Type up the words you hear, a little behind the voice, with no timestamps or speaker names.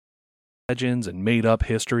legends and made-up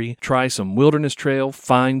history, try some Wilderness Trail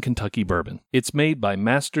Fine Kentucky Bourbon. It's made by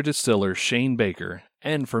master distiller Shane Baker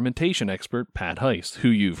and fermentation expert Pat Heist, who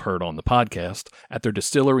you've heard on the podcast, at their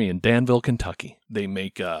distillery in Danville, Kentucky. They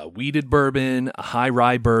make a wheated bourbon, a high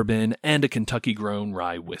rye bourbon, and a Kentucky-grown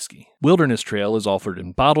rye whiskey. Wilderness Trail is offered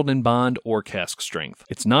in bottled in bond or cask strength.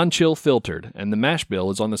 It's non-chill filtered, and the mash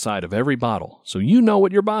bill is on the side of every bottle, so you know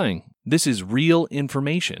what you're buying. This is real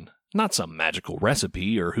information. Not some magical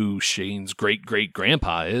recipe or who Shane's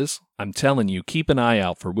great-great-grandpa is. I'm telling you, keep an eye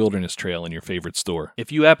out for Wilderness Trail in your favorite store. If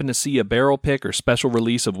you happen to see a barrel pick or special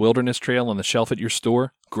release of Wilderness Trail on the shelf at your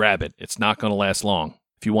store, grab it. It's not going to last long.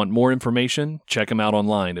 If you want more information, check them out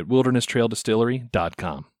online at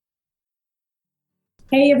wildernesstraildistillery.com.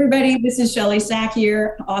 Hey everybody, this is Shelley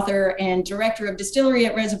Sakier, author and director of distillery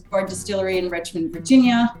at Reservoir Distillery in Richmond,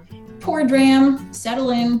 Virginia. Pour a dram, settle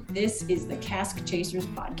in. This is the Cask Chasers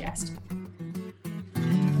podcast.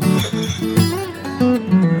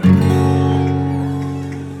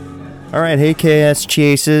 All right, hey KS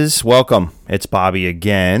Chasers, welcome. It's Bobby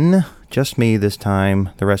again. Just me this time.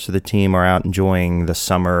 The rest of the team are out enjoying the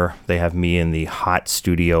summer. They have me in the hot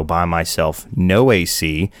studio by myself. No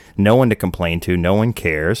AC, no one to complain to, no one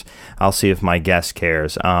cares. I'll see if my guest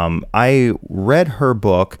cares. I read her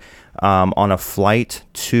book on a flight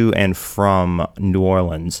to and from New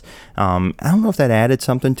Orleans. I don't know if that added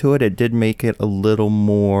something to it. It did make it a little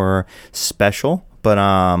more special. But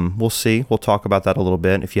we'll see. We'll talk about that a little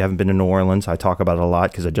bit. If you haven't been to New Orleans, I talk about it a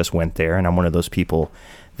lot because I just went there, and I'm one of those people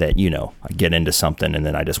that, you know, I get into something and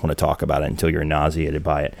then I just want to talk about it until you're nauseated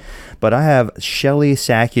by it. But I have Shelley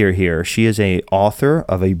Sakier here. She is a author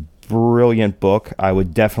of a brilliant book. I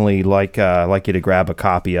would definitely like you to grab a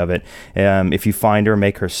copy of it. If you find her,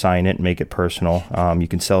 make her sign it and make it personal. You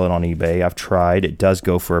can sell it on eBay. I've tried. It does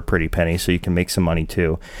go for a pretty penny, so you can make some money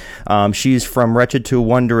too. She's From Wretched to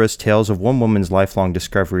Wondrous: Tales of One Woman's Lifelong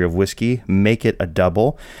Discovery of Whiskey. Make it a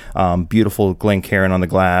double. Beautiful Glencairn on the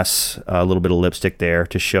glass. A little bit of lipstick there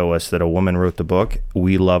to show us that a woman wrote the book.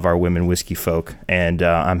 We love our women whiskey folk, and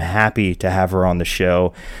I'm happy to have her on the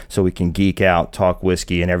show so we can geek out, talk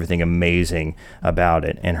whiskey, and everything amazing about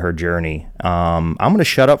it and her journey. I'm going to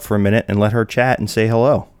shut up for a minute and let her chat and say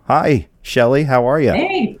hello. Hi, Shelley. How are you?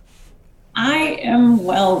 Hey, I am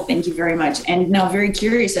well, thank you very much. And now very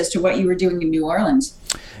curious as to what you were doing in New Orleans.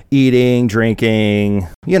 Eating, drinking,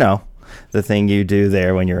 you know, the thing you do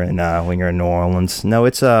there when you're in New Orleans. No,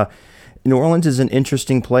 it's New Orleans is an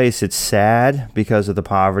interesting place. It's sad because of the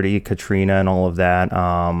poverty, Katrina and all of that,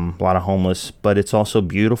 a lot of homeless, but it's also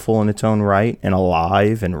beautiful in its own right and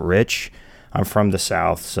alive and rich. I'm from the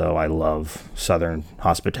South, so I love Southern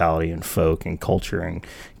hospitality and folk and culture and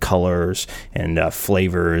colors and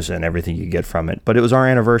flavors and everything you get from it. But it was our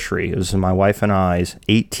anniversary. It was my wife and I's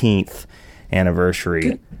 18th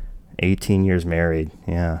anniversary. 18 years married.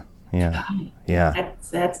 Yeah.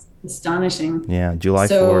 That's astonishing. Yeah, July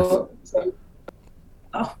 4th.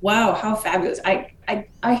 Oh, wow, how fabulous. I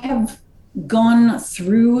have gone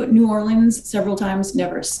through New Orleans several times,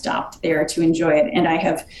 never stopped there to enjoy it. And I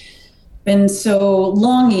have been so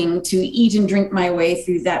longing to eat and drink my way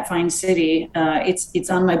through that fine city. It's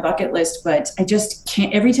on my bucket list, but I just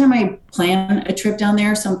can't. Every time I plan a trip down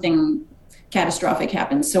there, something catastrophic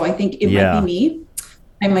happens. So I think it might be me.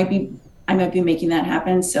 I might be making that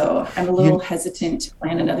happen. So I'm a little hesitant to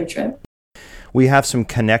plan another trip. We have some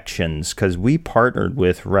connections because we partnered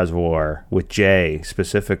with Reservoir, with Jay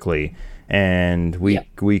specifically, and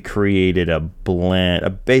we created a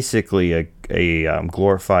blend, basically a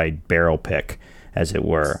glorified barrel pick, as it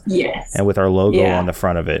were. Yes. And with our logo on the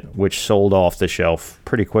front of it, which sold off the shelf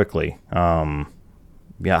pretty quickly.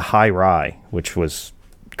 High rye, which was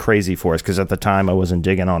crazy for us because at the time I wasn't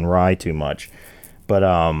digging on rye too much, but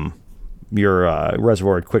your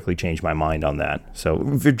Reservoir had quickly changed my mind on that. So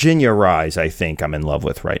Virginia Ryes, I think I'm in love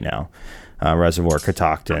with right now. Reservoir,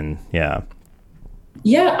 Catoctin, yeah.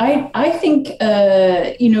 Yeah, I think,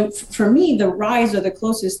 for me, the ryes are the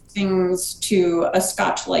closest things to a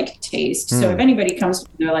Scotch-like taste. So if anybody comes,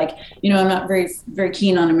 they're like, I'm not very, very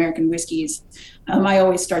keen on American whiskeys. I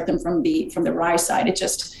always start them from the rye side.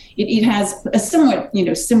 It has a somewhat,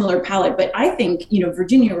 similar palate. But I think,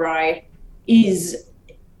 Virginia rye is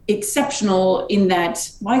exceptional in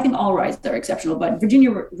that, I think all ryes are exceptional, but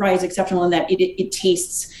Virginia rye is exceptional in that it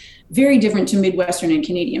tastes very different to Midwestern and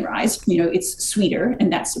Canadian ryes. It's sweeter,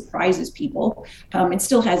 and that surprises people. It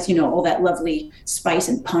still has, all that lovely spice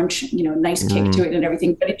and punch, nice kick to it and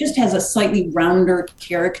everything, but it just has a slightly rounder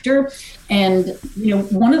character. And,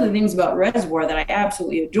 one of the things about Reservoir that I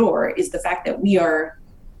absolutely adore is the fact that we are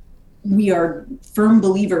we are firm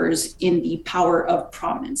believers in the power of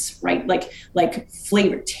provenance, right? Like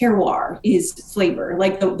flavor, terroir is flavor,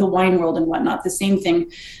 like the wine world and whatnot. The same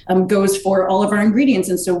thing goes for all of our ingredients.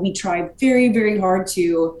 And so we try very, very hard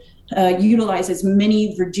to utilize as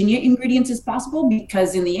many Virginia ingredients as possible,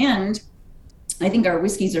 because in the end, I think our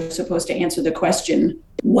whiskeys are supposed to answer the question,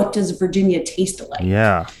 what does Virginia taste like?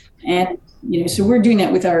 Yeah. And so we're doing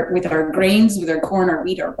that with our grains, with our corn, our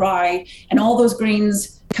wheat, our rye, and all those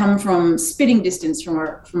grains come from spitting distance from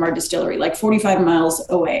our distillery, like 45 miles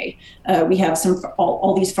away. We have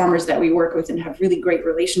all these farmers that we work with and have really great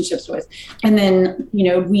relationships with. And then,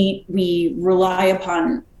 we rely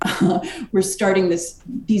upon, we're starting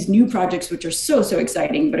these new projects, which are so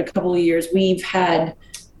exciting, but a couple of years we've had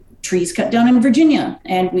trees cut down in Virginia,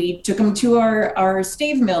 and we took them to our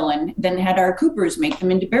stave mill and then had our coopers make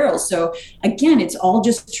them into barrels. So again, it's all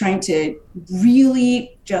just trying to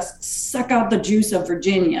really just suck out the juice of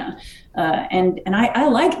Virginia. And I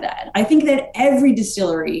like that. I think that every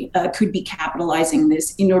distillery could be capitalizing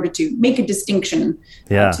this in order to make a distinction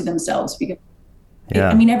to themselves, because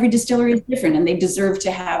every distillery is different, and they deserve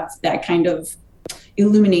to have that kind of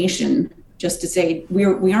illumination, just to say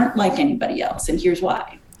we aren't like anybody else, and here's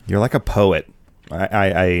why. You're like a poet.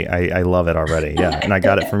 I love it already. Yeah. And I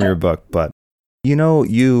got it from your book. But,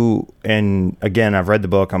 and again, I've read the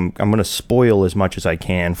book. I'm going to spoil as much as I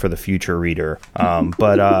can for the future reader.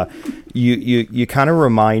 But you kind of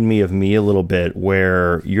remind me of me a little bit,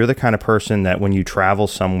 where you're the kind of person that when you travel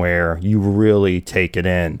somewhere, you really take it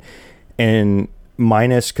in. And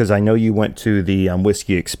minus, because I know you went to the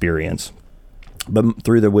whiskey experience. But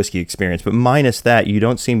through the whiskey experience, but minus that, you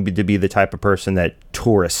don't seem to be the type of person that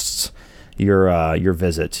tourists your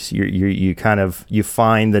visits. You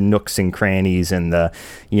find the nooks and crannies, and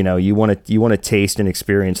you want to taste and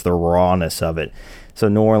experience the rawness of it. So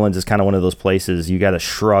New Orleans is kind of one of those places you got to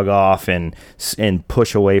shrug off and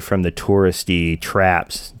push away from the touristy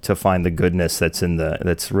traps to find the goodness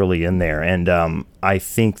that's really in there. And I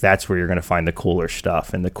think that's where you're going to find the cooler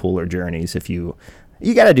stuff and the cooler journeys. If you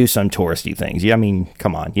got to do some touristy things. I mean,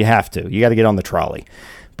 come on, you have to. You got to get on the trolley.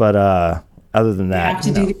 But other than that,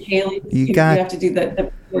 you have to do the Kayleys. You have to do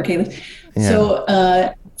the Kayleys. Yeah.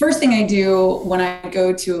 So first thing I do when I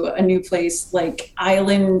go to a new place like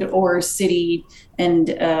island or city, and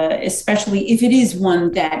especially if it is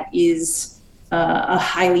one that is a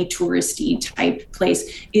highly touristy type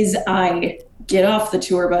place, is I get off the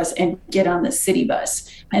tour bus and get on the city bus.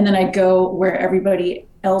 And then I go where everybody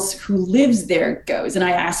else who lives there goes. And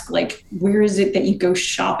I ask, like, where is it that you go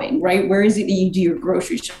shopping, right? Where is it that you do your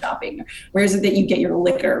grocery shopping? Where is it that you get your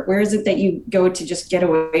liquor? Where is it that you go to just get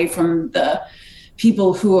away from the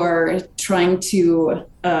people who are trying to,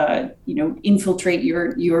 infiltrate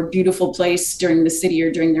your beautiful place during the city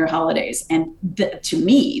or during their holidays? And to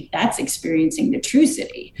me, that's experiencing the true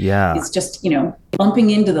city. Yeah. It's just,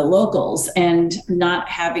 bumping into the locals and not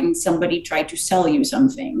having somebody try to sell you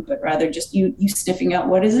something, but rather just you sniffing out,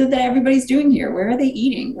 what is it that everybody's doing here? Where are they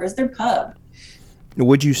eating? Where's their pub?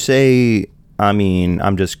 Would you say, I mean,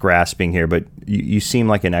 I'm just grasping here, but you seem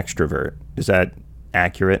like an extrovert. Is that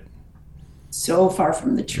accurate? So far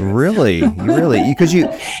from the truth. Really? Because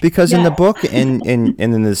yeah. In the book and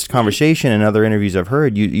in this conversation and other interviews I've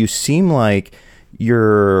heard, you seem like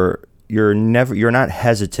you're not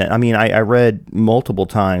hesitant. I mean, I read multiple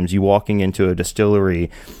times you walking into a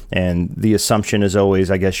distillery, and the assumption is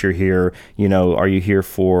always, I guess you're here, are you here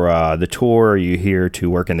for the tour? Are you here to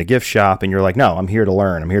work in the gift shop? And you're like, no, I'm here to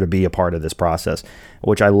learn. I'm here to be a part of this process,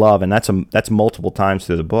 which I love. And that's multiple times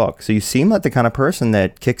through the book. So you seem like the kind of person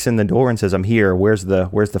that kicks in the door and says, I'm here. Where's the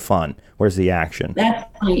fun? Where's the action? That's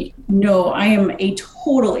funny. No, I am a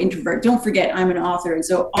total introvert. Don't forget, I'm an author. And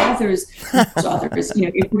so authors,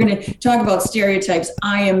 if we're going to talk about stereotypes,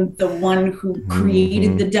 I am the one who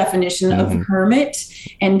created the definition of hermit.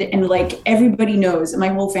 And like everybody knows, my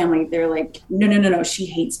whole family, they're like, no, she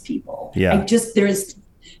hates people. Yeah. There's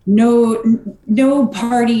no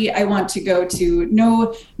party I want to go to,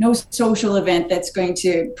 no social event that's going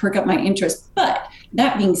to perk up my interest. But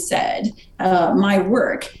that being said, my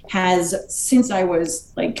work has, since I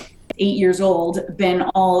was like 8 years old, been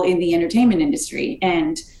all in the entertainment industry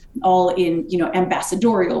and all in,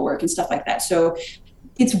 ambassadorial work and stuff like that. So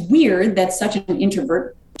it's weird that such an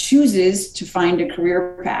introvert chooses to find a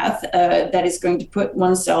career path that is going to put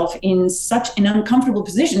oneself in such an uncomfortable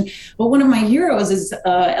position. But one of my heroes is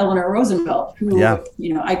Eleanor Roosevelt, who, I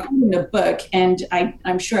quote in the book, and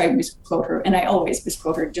I'm sure I misquote her, and I always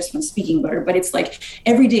misquote her just when speaking about her, but it's like,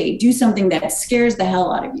 every day, do something that scares the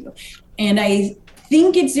hell out of you. And I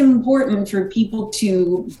think it's important for people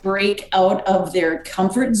to break out of their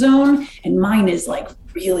comfort zone, and mine is like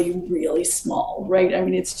really, really small, right? I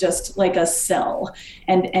mean, it's just like a cell.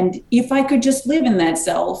 And if I could just live in that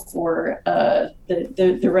cell for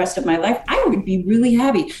the rest of my life, I would be really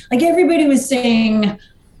happy. Like everybody was saying,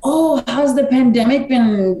 oh, how's the pandemic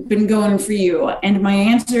been going for you? And my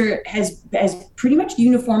answer has pretty much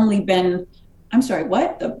uniformly been, I'm sorry,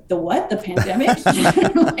 what? The what? The pandemic?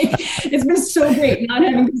 Like, it's been so great not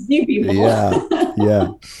having to see people.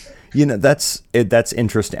 Yeah. That's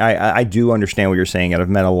interesting. I do understand what you're saying, and I've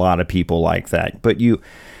met a lot of people like that. But you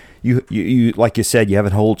like you said, you have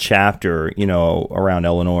a whole chapter, around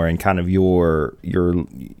Eleanor and kind of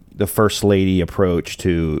the first lady approach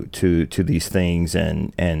to these things,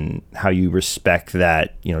 and how you respect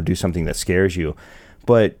that, do something that scares you.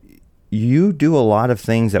 But you do a lot of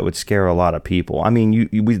things that would scare a lot of people. I mean,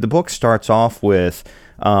 the book starts off with,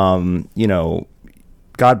 God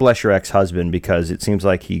bless your ex-husband, because it seems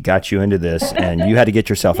like he got you into this and you had to get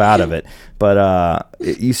yourself out of it. But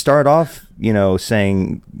you start off,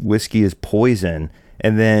 saying whiskey is poison,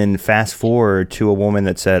 and then fast forward to a woman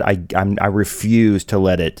that said, I refuse to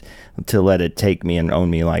let it take me and own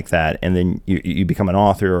me like that. And then you become an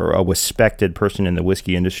author, or a respected person in the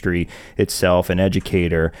whiskey industry itself, an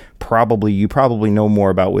educator. You probably know more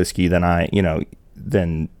about whiskey than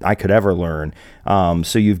than I could ever learn.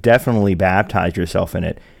 So you've definitely baptized yourself in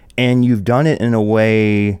it, and you've done it in a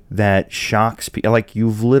way that shocks people. Like,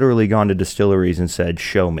 you've literally gone to distilleries and said,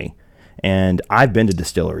 show me. And I've been to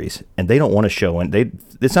distilleries, and they don't want to show, and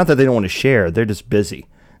it's not that they don't want to share, they're just busy.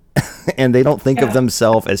 And they don't think of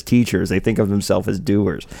themselves as teachers, they think of themselves as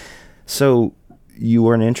doers. So you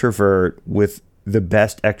are an introvert with the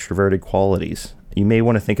best extroverted qualities. You may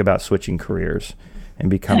want to think about switching careers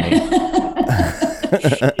and becoming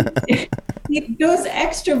those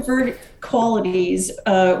extrovert qualities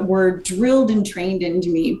were drilled and trained into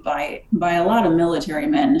me by a lot of military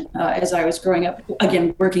men as I was growing up,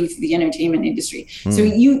 again, working through the entertainment industry. So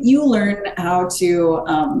you learn how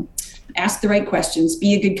to ask the right questions,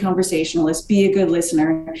 be a good conversationalist, be a good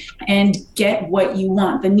listener, and get what you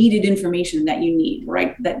want, the needed information that you need,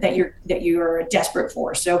 right? That you're desperate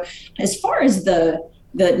for. So as far as the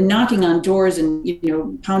knocking on doors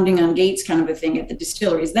and pounding on gates kind of a thing at the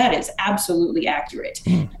distilleries, that is absolutely accurate.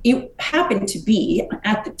 It happened to be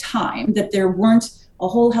at the time that there weren't a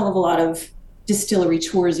whole hell of a lot of distillery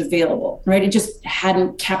tours available, right? It just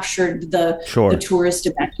hadn't captured the tourist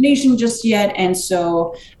imagination just yet. And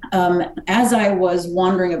so as I was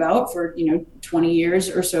wandering about for 20 years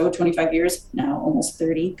or so, 25 years now, almost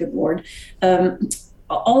 30, good Lord,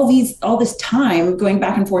 all this time going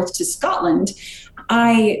back and forth to Scotland,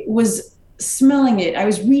 I was smelling it, I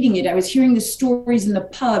was reading it, I was hearing the stories in the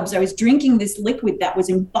pubs, I was drinking this liquid that was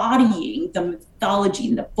embodying the mythology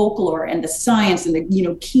and the folklore and the science and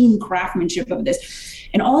the keen craftsmanship of this.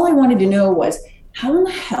 And all I wanted to know was, how in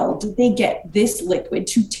the hell did they get this liquid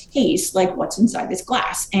to taste like what's inside this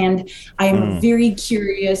glass? And I'm a very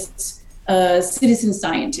curious citizen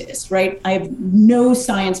scientist, right? I have no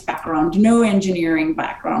science background, no engineering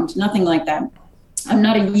background, nothing like that. I'm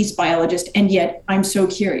not a yeast biologist, and yet I'm so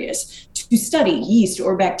curious to study yeast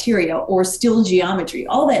or bacteria or still geometry,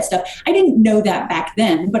 all that stuff. I didn't know that back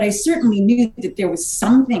then, but I certainly knew that there was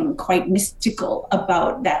something quite mystical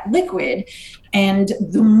about that liquid. And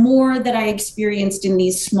the more that I experienced in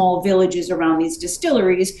these small villages around these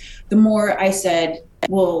distilleries, the more I said,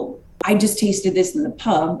 well, I just tasted this in the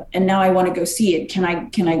pub and now I want to go see it. Can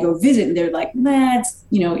I go visit? And they're like, nah,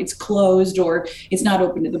 it's closed, or it's not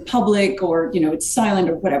open to the public, or, it's silent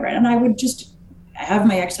or whatever. And I would just have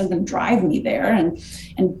my ex-husband drive me there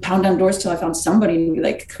and pound on doors till I found somebody and be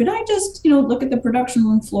like, could I just, look at the production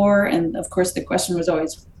room floor? And of course the question was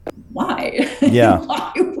always, why? Yeah.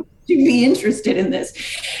 Why would you be interested in this?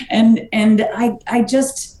 And I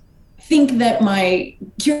just think that my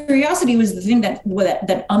curiosity was the thing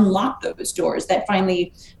that unlocked those doors, that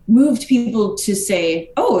finally moved people to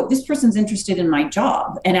say, oh, this person's interested in my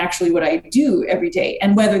job and actually what I do every day.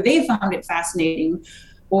 And whether they found it fascinating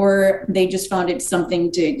or they just found it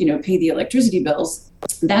something to, pay the electricity bills,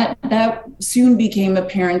 that soon became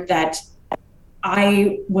apparent that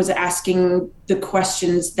I was asking the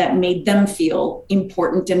questions that made them feel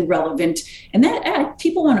important and relevant, and that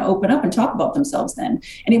people want to open up and talk about themselves then.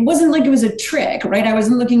 And it wasn't like it was a trick, right? I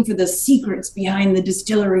wasn't looking for the secrets behind the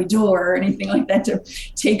distillery door or anything like that to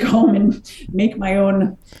take home and make my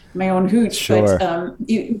own hooch. Sure. But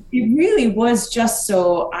it really was just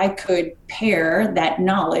so I could pair that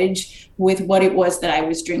knowledge with what it was that I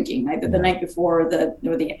was drinking, either the night before or the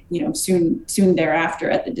soon thereafter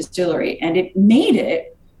at the distillery, and it made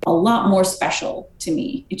it a lot more special to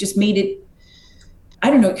me. It just made it, I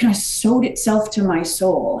don't know, it kind of sewed itself to my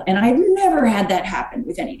soul. And I've never had that happen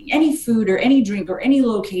with anything, any food or any drink or any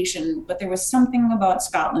location, but there was something about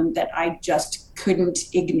Scotland that I just couldn't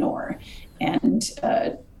ignore. And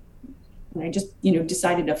I just,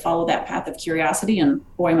 decided to follow that path of curiosity. And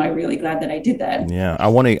boy, am I really glad that I did that. Yeah, I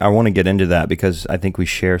want to get into that because I think we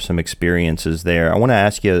share some experiences there. I want to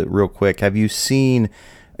ask you real quick, have you seen,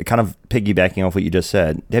 kind of piggybacking off what you just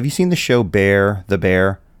said, have you seen the show The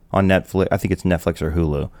Bear on Netflix? I think it's Netflix or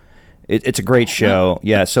Hulu. It's a great show.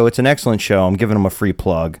 Yeah, so it's an excellent show. I'm giving them a free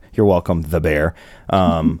plug. You're welcome, The Bear.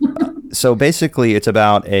 So basically, it's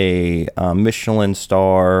about a Michelin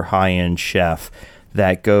star high-end chef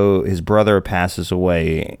that his brother passes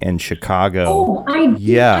away in Chicago. Oh,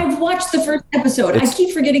 I've watched the first episode. I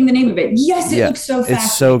keep forgetting the name of it. Yes, it looks so fascinating.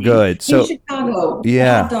 It's so good. So in Chicago,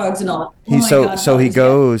 hot dogs and all. He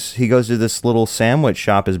goes to this little sandwich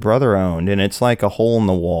shop his brother owned, and it's like a hole in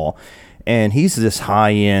the wall. And he's this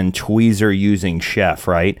high-end tweezer using chef,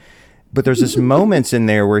 right? But there's this moments in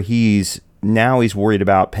there where he's worried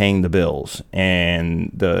about paying the bills,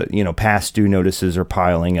 and the past due notices are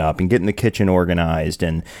piling up, and getting the kitchen organized,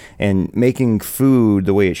 and making food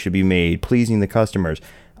the way it should be made, pleasing the customers.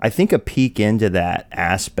 I think a peek into that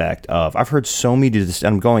aspect of, I've heard so many,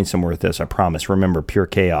 I'm going somewhere with this, I promise. Remember, pure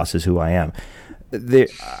chaos is who I am.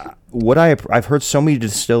 I've heard so many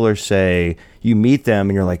distillers say, you meet them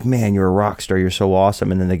and you're like, man, you're a rock star, you're so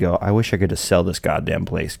awesome, and then they go, I wish I could just sell this goddamn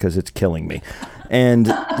place because it's killing me.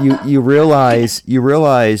 And you realize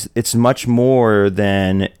it's much more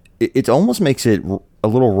than, it almost makes it a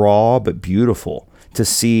little raw but beautiful to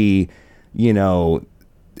see,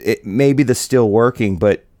 it maybe the still working,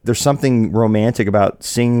 but there's something romantic about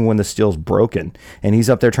seeing when the steel's broken, and he's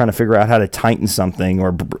up there trying to figure out how to tighten something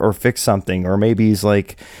or fix something, or maybe he's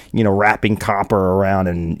like, wrapping copper around,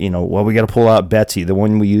 and we got to pull out Betsy, the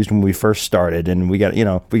one we used when we first started, and we got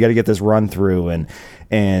to get this run through,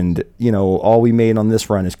 and all we made on this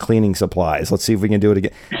run is cleaning supplies. Let's see if we can do it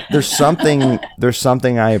again. There's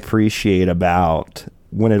something I appreciate about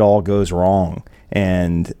when it all goes wrong,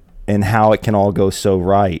 and how it can all go so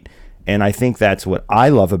right. And I think that's what I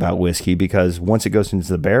love about whiskey, because once it goes into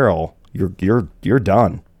the barrel, you're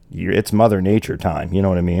done. It's Mother Nature time. You know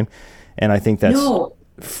what I mean? And I think that's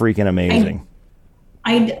freaking amazing.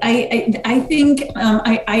 I think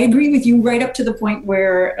I agree with you right up to the point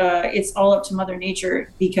where it's all up to Mother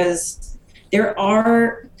Nature, because there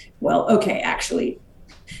are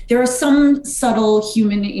some subtle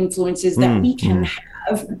human influences that we can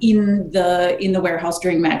have in the warehouse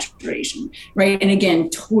during maturation, right? And again,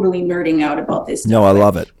 totally nerding out about this stuff. No, I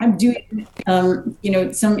love it. I'm doing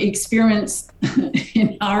some experiments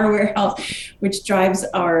in our warehouse, which drives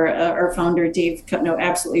our founder Dave Cutno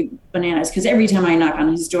absolutely bananas, because every time I knock on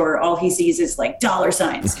his door, all he sees is like dollar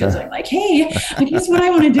signs, because I'm like, hey, guess what I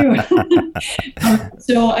want to do.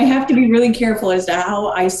 So I have to be really careful as to how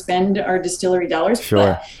I spend our distillery dollars.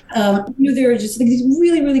 Sure. But, there are just like these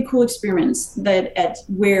really, really cool experiments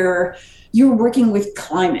where you're working with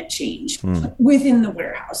climate change within the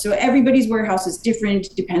warehouse. So everybody's warehouse is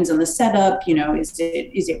different, depends on the setup. Is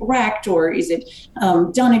it racked or is it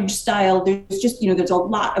dunnage style? There's just, there's a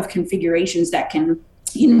lot of configurations that can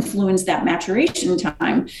influence that maturation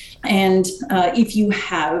time. And if you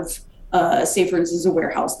have, say, for instance, a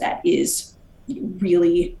warehouse that is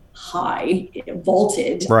really high,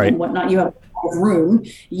 vaulted and whatnot, you have room,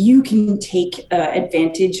 you can take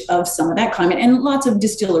advantage of some of that climate, and lots of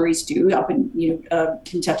distilleries do up in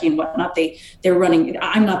Kentucky and whatnot. They're running.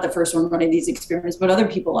 I'm not the first one running these experiments, but other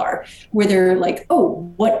people are, where they're like,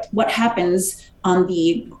 oh, what happens on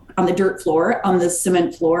the dirt floor, on the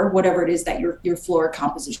cement floor, whatever it is that your floor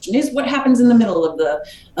composition is, what happens in the middle of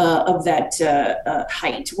that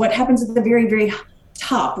height, what happens at the very, very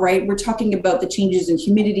top, right? We're talking about the changes in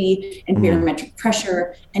humidity and barometric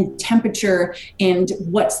pressure and temperature, and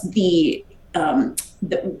what's the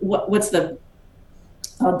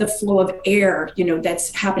flow of air,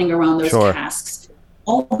 that's happening around those casks.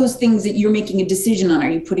 All those things that you're making a decision on. Are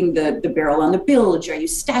you putting the barrel on the bilge? Are you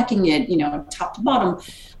stacking it, top to bottom?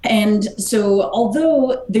 And so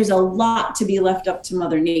although there's a lot to be left up to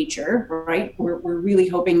Mother Nature, right, we're really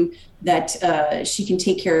hoping that she can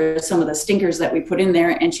take care of some of the stinkers that we put in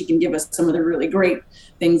there, and she can give us some of the really great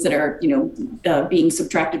things that are, being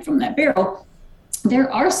subtracted from that barrel.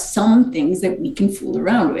 There are some things that we can fool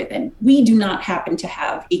around with, and we do not happen to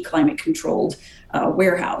have a climate-controlled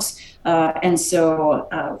warehouse. And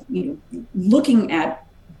so, looking at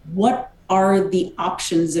what are the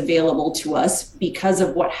options available to us because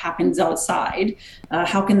of what happens outside,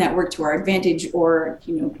 how can that work to our advantage? Or,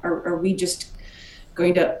 are we just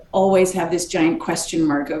going to always have this giant question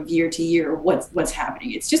mark of year to year what's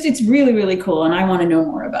happening. It's really, really cool, and I want to know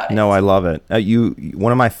more about it. No, I love it.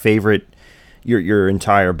 One of my favorite, your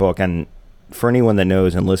entire book, and for anyone that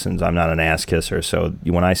knows and listens, I'm not an ass kisser, so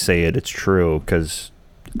when I say it, it's true, because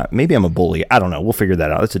maybe I'm a bully. I don't know. We'll figure that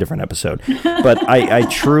out. That's a different episode. But I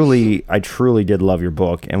truly did love your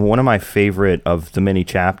book. And one of my favorite of the many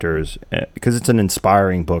chapters, because it's an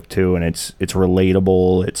inspiring book too, and it's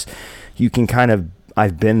relatable. You can kind of,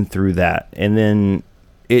 I've been through that. And then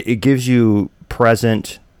it gives you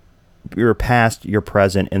your past, your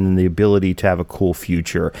present, and then the ability to have a cool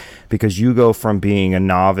future, because you go from being a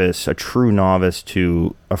true novice,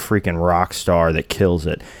 to a freaking rock star that kills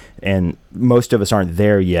it. And most of us aren't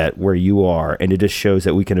there yet where you are, and it just shows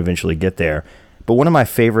that we can eventually get there. But one of my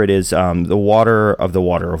favorite is the water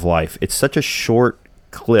of life. It's such a short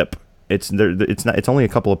clip. It's only a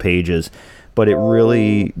couple of pages, but it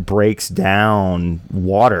really breaks down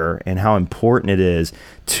water and how important it is.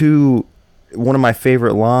 To one of my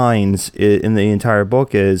favorite lines in the entire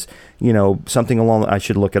book is, I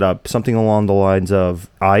should look it up, something along the lines of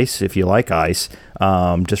ice. If you like ice,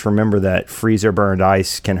 just remember that freezer burned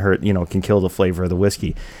ice can hurt, can kill the flavor of the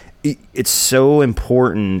whiskey. It's so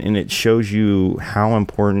important, and it shows you how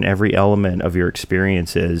important every element of your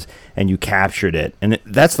experience is, and you captured it. And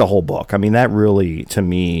that's the whole book. I mean, that really, to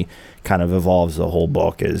me, kind of evolves the whole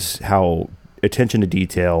book, is how attention to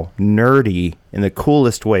detail, nerdy in the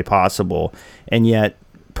coolest way possible, and yet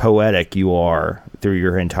poetic you are through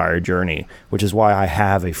your entire journey, which is why I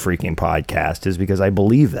have a freaking podcast, is because I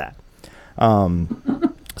believe that.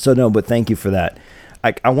 But thank you for that.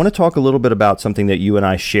 I want to talk a little bit about something that you and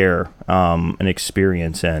I share an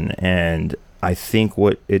experience in, and I think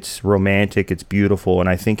it's romantic, it's beautiful, and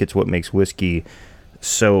I think it's what makes whiskey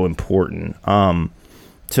so important,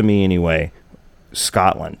 to me anyway.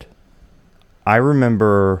 Scotland. I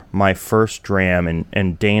remember my first dram,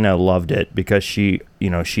 and Dana loved it because she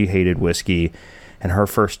hated whiskey, and her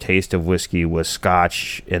first taste of whiskey was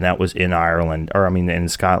Scotch, and that was in in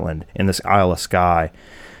Scotland, in this Isle of Skye.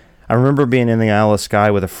 I remember being in the Isle of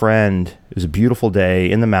Skye with a friend. It was a beautiful day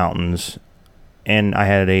in the mountains, and I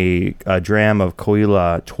had a dram of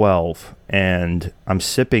Coila 12, and I'm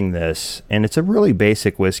sipping this, and it's a really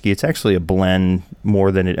basic whiskey. It's actually a blend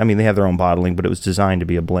more than they have their own bottling, but it was designed to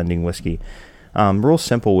be a blending whiskey. Real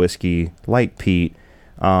simple whiskey, light peat,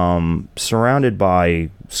 surrounded by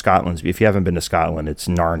Scotland's. If you haven't been to Scotland, it's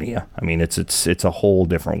Narnia. I mean, it's a whole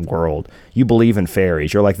different world. You believe in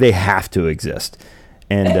fairies. You're like, they have to exist.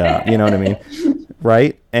 And you know what I mean?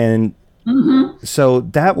 Right? And so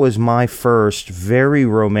that was my first very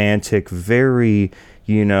romantic, very,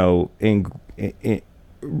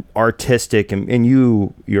 artistic, and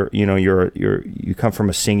you come from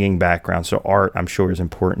a singing background, so art, I'm sure, is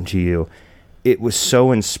important to you. It was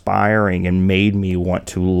so inspiring and made me want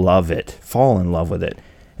to fall in love with it.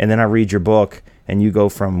 And then I read your book, and you go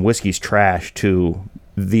from whiskey's trash to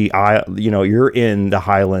you're in the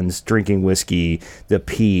Highlands drinking whiskey, the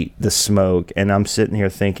peat, the smoke, and I'm sitting here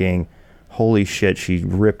thinking, holy shit, she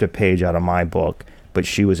ripped a page out of my book, but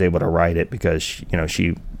she was able to write it because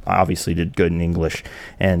she obviously did good in English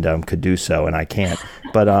and could do so, and I can't.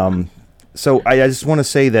 But so I just want to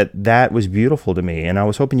say that was beautiful to me, and I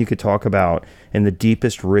was hoping you could talk about, in the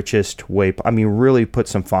deepest, richest way, really put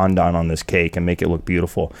some fondant on this cake and make it look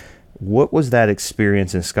beautiful. What was that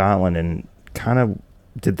experience in Scotland, and kind of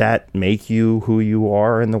did that make you who you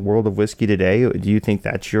are in the world of whiskey today? Do you think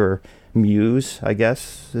that's your muse, I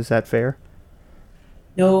guess? Is that fair?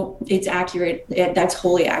 No, it's accurate. That's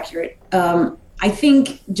wholly accurate. I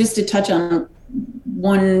think, just to touch on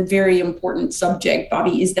one very important subject,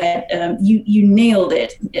 Bobby, is that you nailed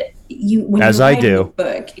it. When as I do.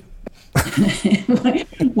 Book,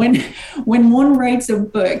 when one writes a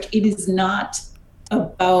book, it is not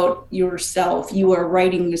about yourself. You are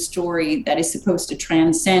writing a story that is supposed to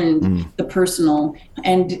transcend the personal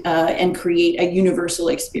and create a universal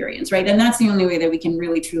experience, right? And that's the only way that we can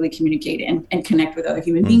really truly communicate and connect with other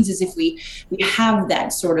human beings, is if we have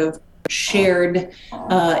that sort of shared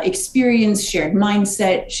experience, shared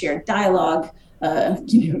mindset, shared dialogue,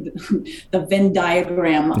 the Venn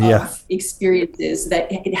diagram of experiences, that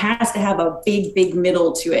it has to have a big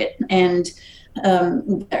middle to it, and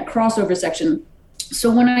that crossover section. So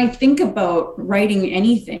when I think about writing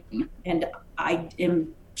anything, and I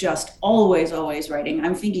am just always writing,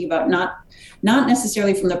 I'm thinking about not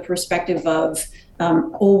necessarily from the perspective of,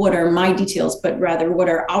 what are my details, but rather what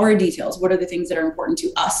are our details? What are the things that are important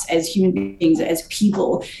to us as human beings, as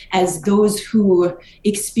people, as those who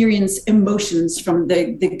experience emotions from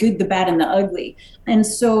the good, the bad, and the ugly? And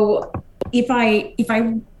so if I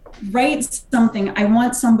write something, I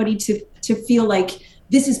want somebody to feel like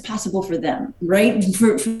this is possible for them, right?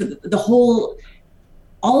 For the whole,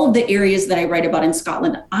 all of the areas that I write about in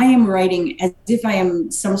Scotland, I am writing as if I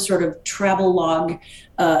am some sort of travel log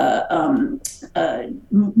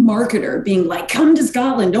marketer, being like, come to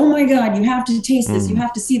Scotland. Oh my God, you have to taste this. You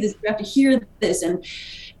have to see this. You have to hear this.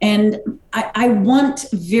 And I want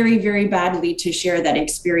very, very badly to share that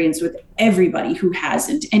experience with everybody who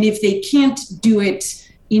hasn't. And if they can't do it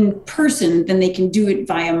in person, then they can do it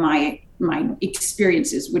via my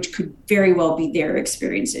experiences, which could very well be their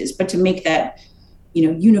experiences. But to make that,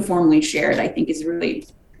 uniformly shared, I think is really,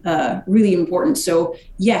 really important. So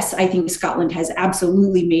yes, I think Scotland has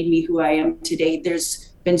absolutely made me who I am today. There's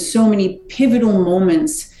been so many pivotal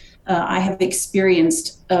moments I have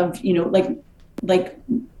experienced of, like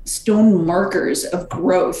stone markers of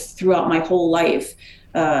growth throughout my whole life.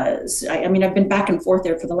 I mean, I've been back and forth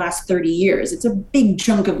there for the last 30 years. It's a big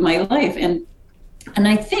chunk of my life. And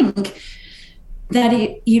I think that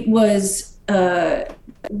it was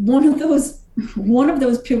one of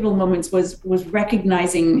those pivotal moments was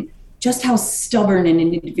recognizing just how stubborn an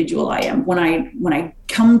individual I am. When I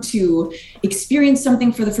come to experience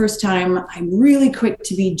something for the first time, I'm really quick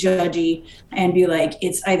to be judgy and be like,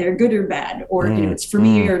 it's either good or bad, or it's for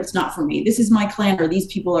me or it's not for me. This is my clan or these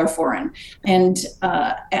people are foreign. And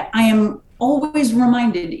I am always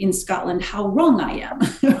reminded in Scotland how wrong I am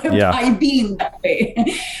by being that way.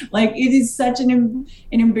 Like, it is such an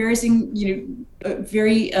embarrassing,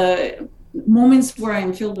 very moments where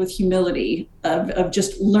I'm filled with humility of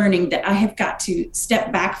just learning that I have got to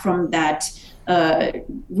step back from that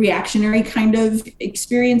reactionary kind of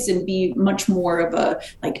experience and be much more of a,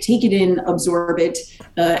 like, take it in, absorb it,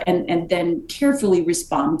 and then carefully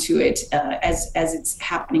respond to it as it's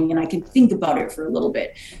happening. And I can think about it for a little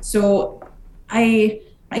bit. So I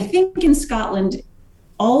think in Scotland,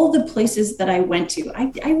 all the places that I went to,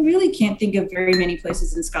 I really can't think of very many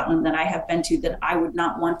places in Scotland that I have been to that I would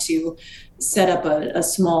not want to set up a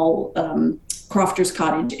small crofter's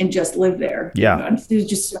cottage and just live there. Yeah. There's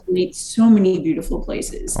just so many beautiful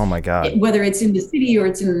places. Oh my God. Whether it's in the city or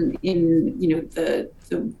it's in the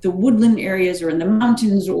woodland areas or in the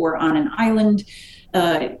mountains or on an island.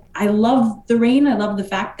 I love the rain. I love the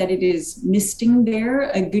fact that it is misting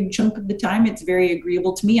there a good chunk of the time. It's very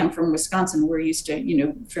agreeable to me. I'm from Wisconsin. We're used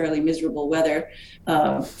to, fairly miserable weather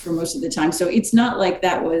for most of the time. So it's not like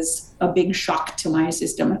that was a big shock to my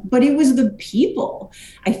system, but it was the people,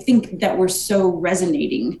 I think, that were so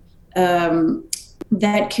resonating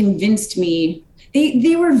that convinced me.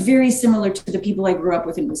 They were very similar to the people I grew up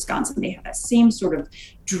with in Wisconsin. They had that same sort of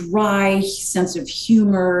dry sense of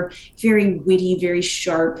humor, very witty, very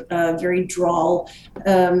sharp, very drawl.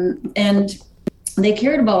 And they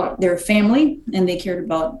cared about their family, and they cared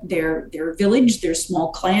about their village, their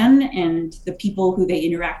small clan, and the people who they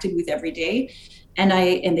interacted with every day. And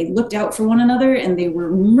they looked out for one another, and they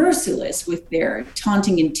were merciless with their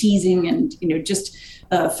taunting and teasing and, just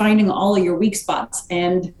finding all of your weak spots.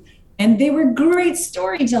 And they were great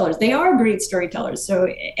storytellers. They are great storytellers.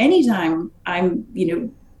 So anytime I'm,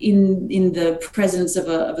 in the presence of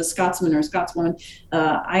a Scotsman or a Scotswoman,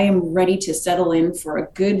 I am ready to settle in for a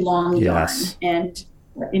good long yarn and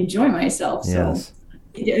enjoy myself. So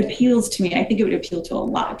it appeals to me. I think it would appeal to a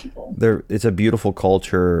lot of people. It's a beautiful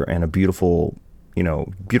culture and a beautiful,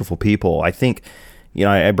 beautiful people. I think,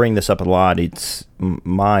 I bring this up a lot. It's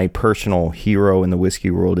my personal hero in the whiskey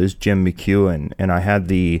world is Jim McEwan. And I had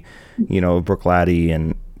the, Bruichladdich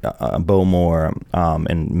and Bowmore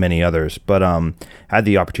and many others, but had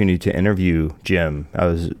the opportunity to interview Jim.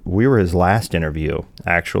 We were his last interview,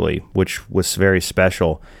 actually, which was very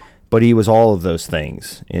special. But he was all of those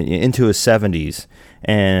things into his 70s,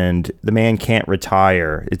 and the man can't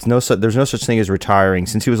retire. There's no such thing as retiring.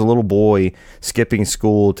 Since he was a little boy, skipping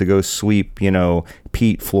school to go sweep,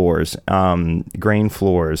 peat floors, grain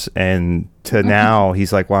floors, and to now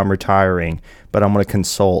he's like, well, I'm retiring, but I'm going to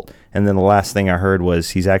consult. And then the last thing I heard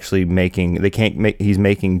was he's actually he's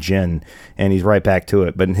making gin, and he's right back to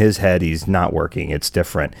it. But in his head, he's not working. It's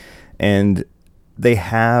different. And they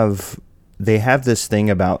have this thing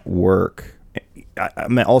about work.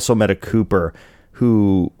 I also met a cooper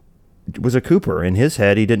who was a cooper. In his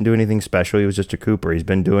head, he didn't do anything special. He was just a cooper. He's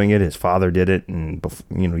been doing it. His father did it, and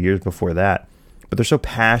years before that. But they're so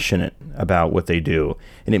passionate about what they do,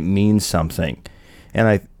 and it means something.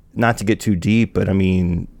 And not to get too deep, but I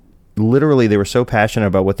mean, literally, they were so passionate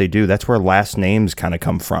about what they do. That's where last names kind of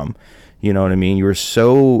come from. You know what I mean? You were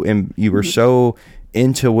so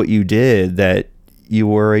into what you did that you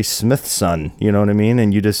were a Smith's son, you know what I mean?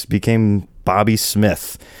 And you just became Bobby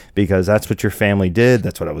Smith, because that's what your family did.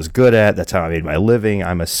 That's what I was good at. That's how I made my living.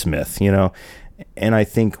 I'm a Smith, you know? And I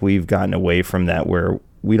think we've gotten away from that, where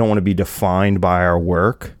we don't want to be defined by our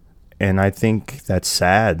work. And I think that's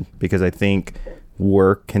sad, because I think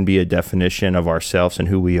work can be a definition of ourselves and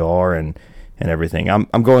who we are and everything.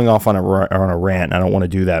 I'm going off on a rant. I don't want to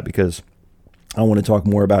do that, because I want to talk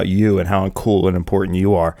more about you and how cool and important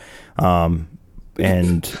you are. And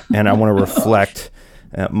I want to reflect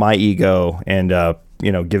my ego and,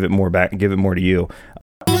 give it more back, give it more to you.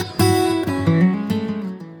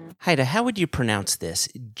 Haida, how would you pronounce this?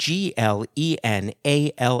 Glenallachie.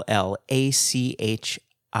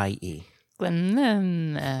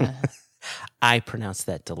 I pronounce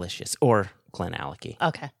that delicious. Or Glenallachie.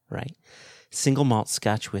 Okay. Right. Single malt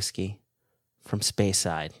Scotch whiskey from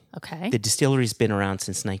Speyside. Okay. The distillery's been around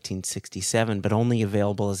since 1967, but only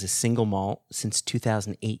available as a single malt since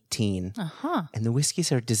 2018. Uh-huh. And the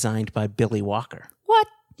whiskeys are designed by Billy Walker. What?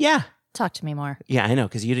 Yeah. Talk to me more. Yeah, I know,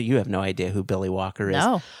 because you have no idea who Billy Walker is.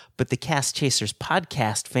 No. But the Cask Chasers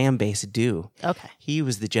podcast fan base do. Okay. He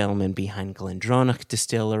was the gentleman behind Glendronach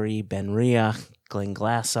Distillery, Benriach,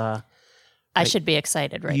 Glenglassaugh. I should be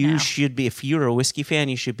excited right now. You should be. If you're a whiskey fan,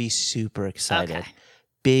 you should be super excited. Okay.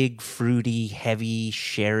 Big, fruity, heavy,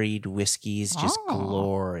 sherried whiskeys. Just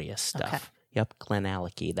glorious stuff. Okay. Yep,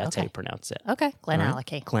 Glenallachie. That's how you pronounce it. Okay,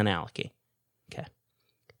 Glenallachie. Right? Glenallachie. Okay.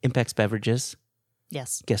 Impex Beverages.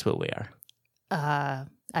 Yes. Guess what we are?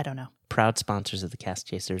 I don't know. Proud sponsors of the Cask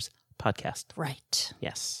Chasers podcast. Right.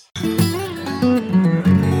 Yes.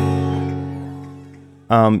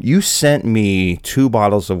 You sent me 2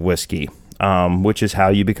 bottles of whiskey, which is how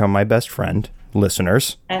you become my best friend,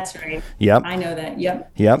 listeners. That's right. Yep. I know that.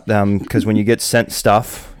 Yep. Yep. Because when you get sent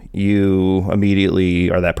stuff, you immediately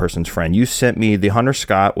are that person's friend. You sent me the Hunter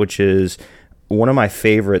Scott, which is one of my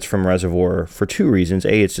favorites from Reservoir for 2 reasons.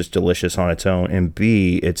 A, it's just delicious on its own, and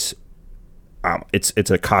B, it's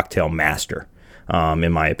a cocktail master.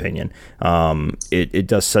 In my opinion, it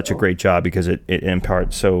does such a great job because it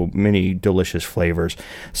imparts so many delicious flavors.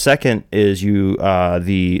 Second is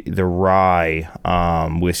the rye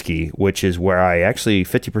whiskey, which is where I actually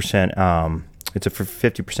 50%. It's a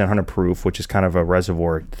 50% Hunter proof, which is kind of a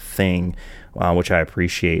Reservoir thing, which I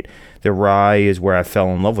appreciate. The rye is where I fell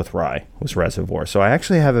in love with rye, was Reservoir. So I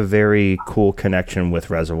actually have a very cool connection with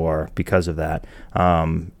Reservoir because of that.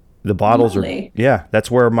 The bottles Lovely. That's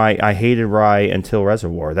where I hated rye until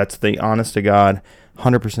Reservoir. That's the honest to God,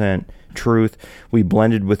 100% truth. We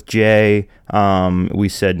blended with Jay. We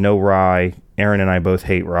said no rye. Aaron and I both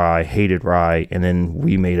hated rye, and then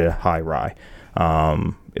we made a high rye.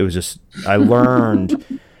 It was just, I learned,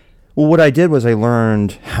 well, what I did was I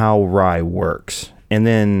learned how rye works, and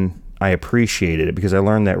then I appreciated it because I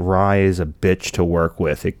learned that rye is a bitch to work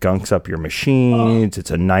with. It gunks up your machines.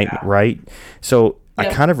 It's a night, right? So I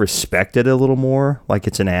kind of respect it a little more, like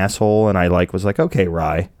it's an asshole, and I was like, okay,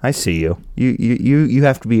 rye, I see you. You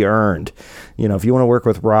have to be earned. You know, if you want to work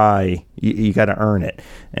with rye, you got to earn it.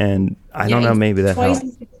 And I don't know, maybe that helps.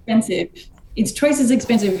 As expensive. It's twice as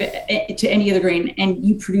expensive to any other grain, and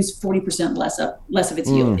you produce 40% less of its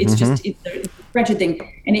yield. It's just it's a wretched thing,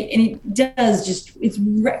 and it does just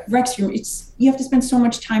wrecks your. You have to spend so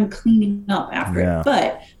much time cleaning up after it,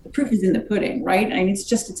 but the proof is in the pudding, right? And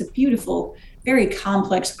it's a beautiful, very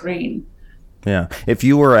complex grain. Yeah. If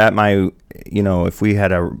you were at if we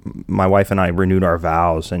had my wife and I renewed our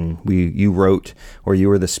vows and you wrote, or you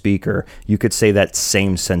were the speaker, you could say that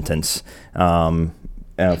same sentence.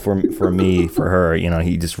 For me, for her,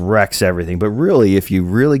 he just wrecks everything. But really, if you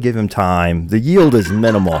really give him time, the yield is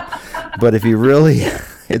minimal. But if you really,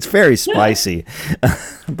 it's very spicy.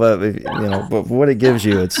 But but what it gives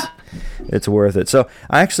you, it's worth it. So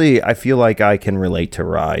I feel like I can relate to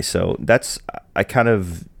rye. So I kind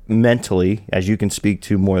of mentally, as you can speak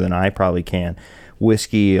to more than I probably can,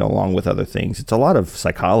 whiskey along with other things. It's a lot of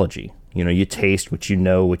psychology. You taste what you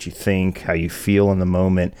know, what you think, how you feel in the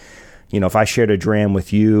moment. If I shared a dram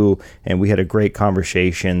with you and we had a great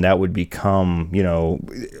conversation, that would become,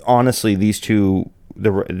 honestly, these two,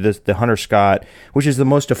 the Hunter Scott, which is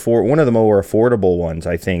one of the more affordable ones,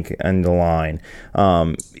 I think, in the line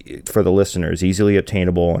for the listeners, easily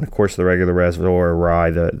obtainable, and of course the regular Reservoir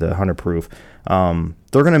rye, the Hunter proof. They're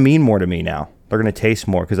going to mean more to me now. They're going to taste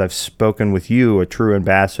more because I've spoken with you, a true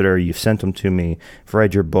ambassador. You've sent them to me. I've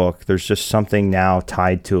read your book. There's just something now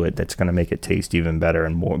tied to it that's going to make it taste even better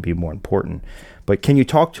and be more important. But can you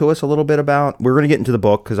talk to us a little bit about, we're going to get into the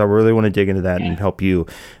book because I really want to dig into that and help you.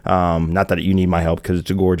 Not that you need my help because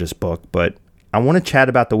it's a gorgeous book, but I want to chat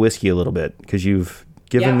about the whiskey a little bit because you've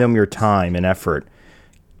given them your time and effort.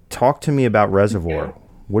 Talk to me about Reservoir.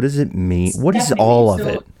 What does it mean? What is all of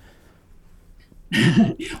it?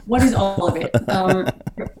 What is all of it?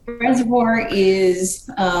 Reservoir is,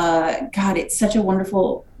 God, it's such a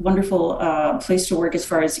wonderful, wonderful place to work as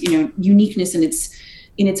far as, uniqueness in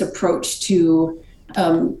its approach to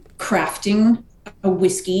crafting a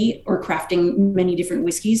whiskey or crafting many different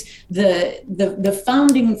whiskeys. The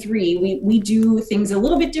founding three, we do things a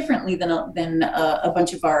little bit differently than a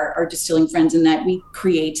bunch of our distilling friends, in that we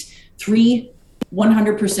create 3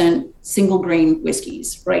 100% single grain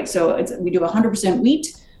whiskeys, right? So we do 100%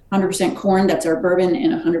 wheat, 100% corn, that's our bourbon,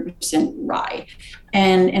 and 100% rye.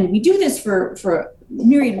 And we do this for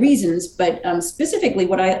myriad reasons, but specifically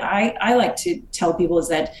what I like to tell people is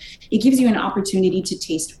that it gives you an opportunity to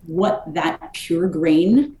taste what that pure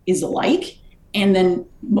grain is like. And then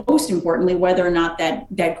most importantly, whether or not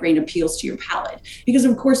that grain appeals to your palate. Because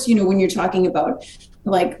of course, when you're talking about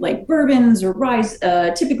like bourbons or rye,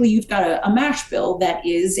 typically you've got a mash bill that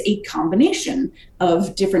is a combination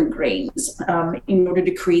of different grains in order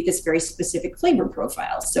to create this very specific flavor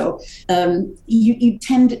profile. So you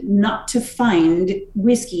tend not to find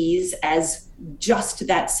whiskeys as just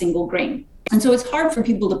that single grain. And so it's hard for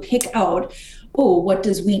people to pick out, what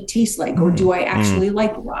does wheat taste like? Or do I actually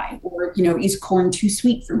like rye? Or, is corn too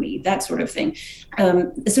sweet for me? That sort of thing.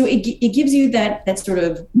 So it gives you that sort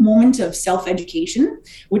of moment of self-education,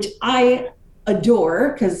 which I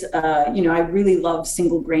adore because, I really love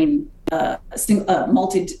single grain,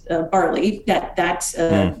 malted barley. That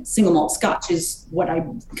single malt Scotch is what I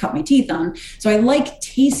cut my teeth on. So I like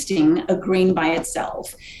tasting a grain by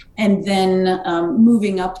itself. And then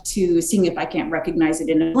moving up to seeing if I can't recognize it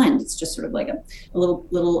in a blend. It's just sort of like a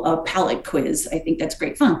little palate quiz. I think that's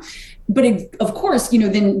great fun. But of course,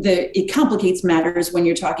 then it complicates matters when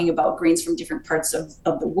you're talking about grains from different parts of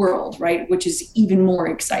the world, right? Which is even more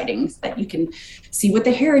exciting, that you can see what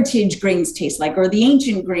the heritage grains taste like, or the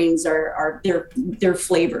ancient grains are their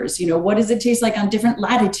flavors. What does it taste like on different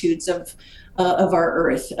latitudes of our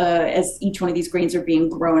earth as each one of these grains are being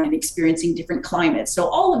grown and experiencing different climates. So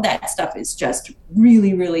all of that stuff is just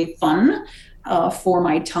really, really fun for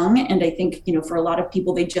my tongue. And I think, for a lot of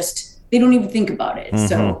people, they don't even think about it. Mm-hmm.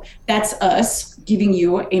 So that's us giving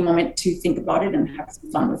you a moment to think about it and have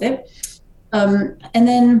some fun with it. And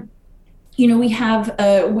then, we have,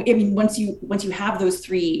 once you have those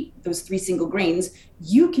three single grains,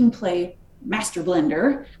 you can play master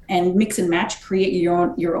blender and mix and match, create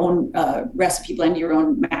your own recipe blend, your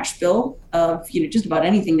own mash bill of just about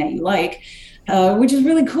anything that you like, which is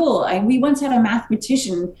really cool. We once had a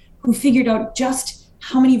mathematician who figured out just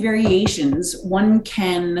how many variations one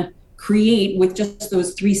can create with just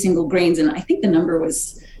those 3 single grains, and I think the number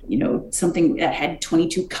was something that had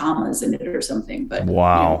 22 commas in it or something. But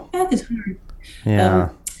wow, math is hard. Yeah.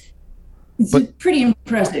 It's pretty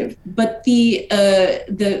impressive. But the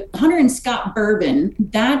Hunter and Scott bourbon,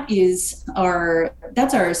 that's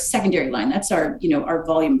our secondary line. That's our our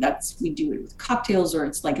volume. We do it with cocktails, or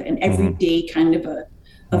it's like an everyday kind of a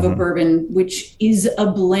bourbon, which is a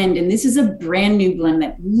blend. And this is a brand new blend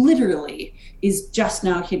that literally is just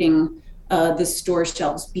now hitting the store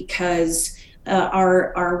shelves, because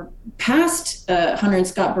our past Hunter and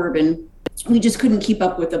Scott bourbon, we just couldn't keep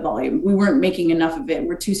up with the volume. We weren't making enough of it.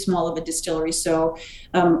 We're too small of a distillery. So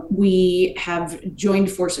we have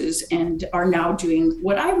joined forces and are now doing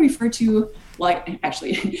what I refer to,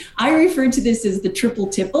 I refer to this as the triple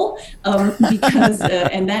tipple, because,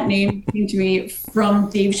 and that name came to me from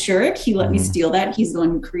Dave Shurik. He let me steal that. He's the one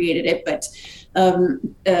who created it. But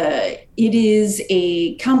it is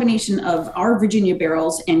a combination of our Virginia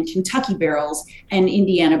barrels and Kentucky barrels and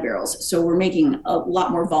Indiana barrels. So we're making a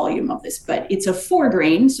lot more volume of this, but it's a 4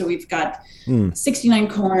 grain. So we've got 69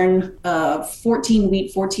 corn, 14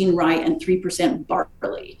 wheat, 14 rye, and 3%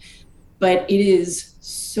 barley. But it is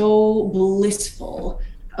so blissful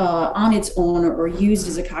on its own or used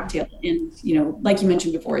as a cocktail. And, like you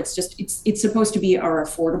mentioned before, it's supposed to be our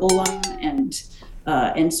affordable line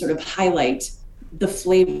and sort of highlight the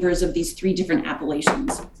flavors of these 3 different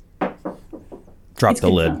appellations. Drop the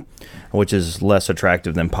lid, which is less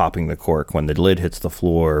attractive than popping the cork when the lid hits the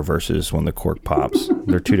floor versus when the cork pops.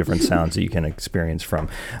 They're 2 different sounds that you can experience from.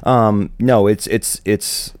 No,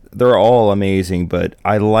 it's they're all amazing, but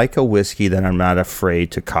I like a whiskey that I'm not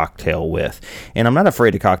afraid to cocktail with. And I'm not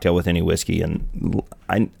afraid to cocktail with any whiskey. And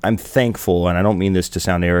I'm thankful, and I don't mean this to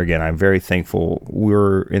sound arrogant, I'm very thankful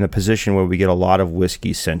we're in a position where we get a lot of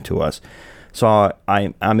whiskey sent to us. So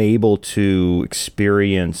I'm able to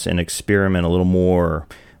experience and experiment a little more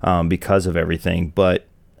because of everything. But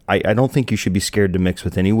I don't think you should be scared to mix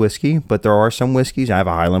with any whiskey. But there are some whiskeys. I have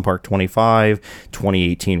a Highland Park 25,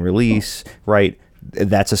 2018 release, right?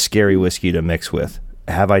 That's a scary whiskey to mix with.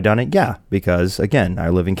 Have I done it? Yeah, because again, I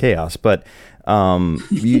live in chaos. But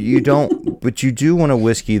You don't, but you do want a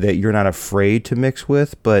whiskey that you're not afraid to mix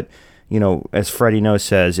with. But, as Freddie No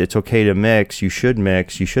says, it's okay to mix. You should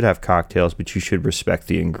mix. You should have cocktails, but you should respect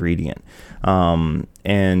the ingredient.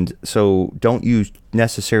 And so don't use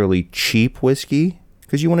necessarily cheap whiskey,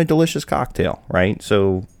 because you want a delicious cocktail, right?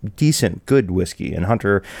 So decent, good whiskey. And the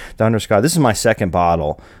Hunter Scott, this is my second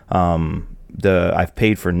bottle. I've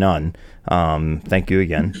paid for none. Thank you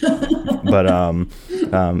again. But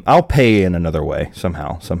I'll pay in another way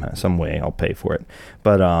somehow, some way I'll pay for it.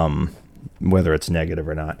 But whether it's negative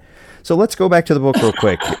or not. So let's go back to the book real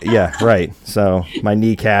quick. Yeah, right. So my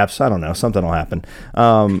kneecaps, I don't know, something will happen.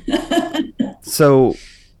 So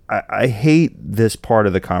I hate this part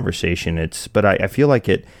of the conversation. But I feel like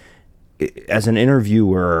it, as an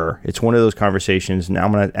interviewer, it's one of those conversations. Now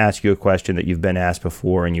I'm going to ask you a question that you've been asked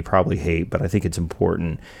before and you probably hate, but I think it's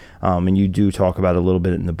important. And you do talk about it a little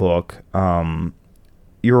bit in the book.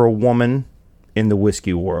 You're a woman in the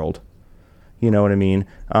whiskey world. You know what I mean?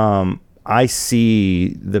 I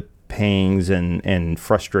see the pangs and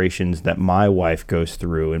frustrations that my wife goes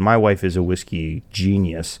through. And my wife is a whiskey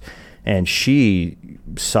genius. And she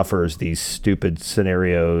suffers these stupid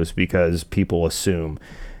scenarios because people assume.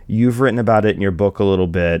 You've written about it in your book a little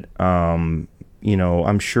bit. I'm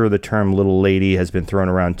sure the term little lady has been thrown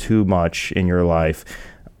around too much in your life.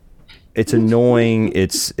 It's annoying.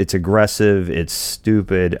 It's aggressive. It's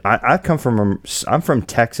stupid. I'm from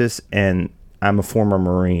Texas, and I'm a former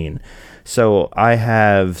Marine. So I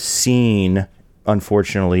have seen,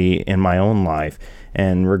 unfortunately, in my own life,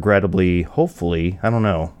 and regrettably, hopefully, I don't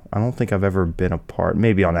know. I don't think I've ever been a part,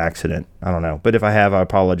 maybe on accident. I don't know. But if I have, I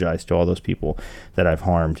apologize to all those people that I've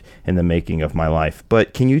harmed in the making of my life.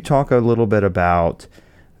 But can you talk a little bit about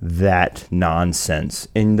that nonsense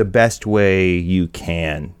in the best way you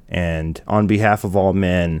can? And on behalf of all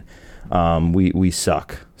men, we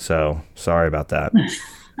suck. So sorry about that.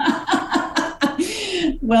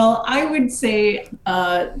 Well, I would say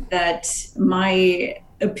that my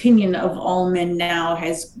opinion of all men now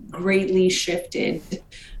has greatly shifted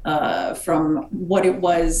from what it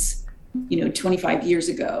was, 25 years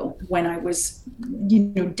ago, when I was,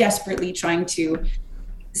 desperately trying to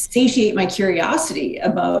satiate my curiosity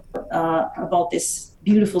about this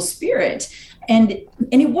beautiful spirit. And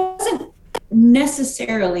it wasn't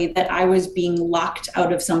necessarily that I was being locked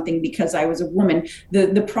out of something because I was a woman.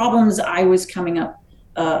 The problems I was coming up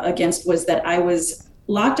against was that I was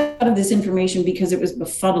locked out of this information because it was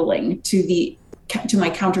befuddling to my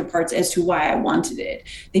counterparts as to why I wanted it.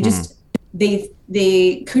 They just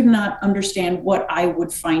they could not understand what I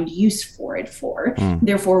would find use for it for.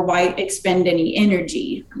 Therefore, why expend any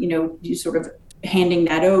energy, you sort of handing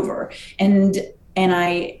that over. And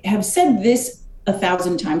I have said this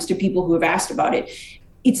 1,000 times to people who have asked about it.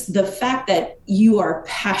 It's the fact that you are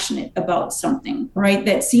passionate about something, right?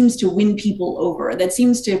 That seems to win people over. That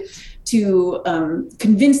seems to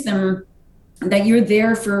convince them that you're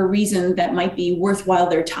there for a reason that might be worthwhile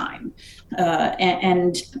their time.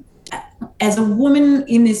 And as a woman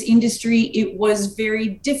in this industry, it was very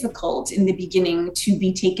difficult in the beginning to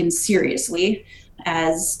be taken seriously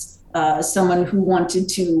as someone who wanted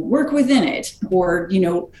to work within it, or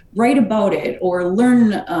write about it, or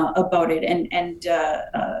learn about it, and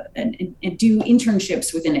do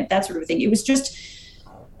internships within it, that sort of thing. It was just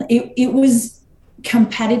it was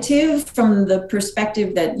competitive from the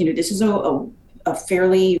perspective that this is a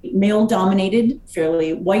fairly male-dominated,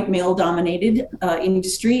 fairly white male-dominated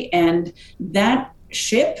industry, and that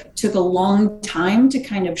ship took a long time to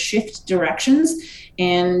kind of shift directions.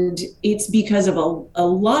 And it's because of a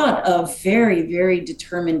lot of very, very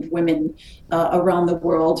determined women around the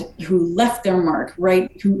world who left their mark,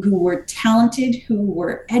 right? Who were talented, who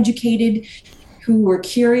were educated, who were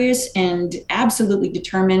curious and absolutely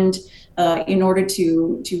determined in order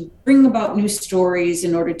to bring about new stories,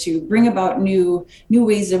 in order to bring about new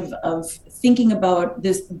ways of thinking about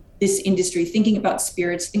this industry, thinking about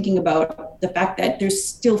spirits, thinking about the fact that there's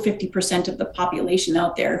still 50% of the population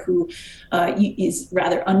out there who is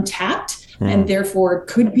rather untapped and therefore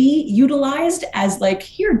could be utilized as like,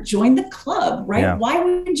 here, join the club, right? Yeah. Why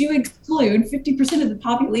would you exclude 50% of the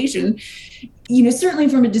population? Certainly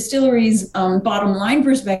from a distillery's bottom line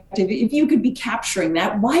perspective, if you could be capturing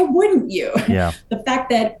that, why wouldn't you? Yeah. The fact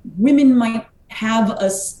that women might have a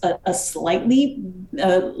slightly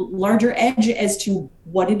larger edge as to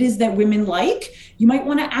what it is that women like, you might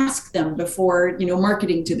want to ask them before,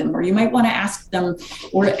 marketing to them, or you might want to ask them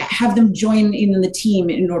or have them join in the team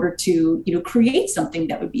in order to, create something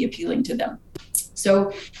that would be appealing to them.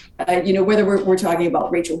 So whether we're talking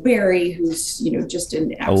about Rachel Berry, who's, just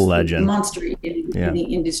an absolute legend. monster in the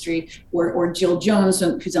industry, or Jill Jones,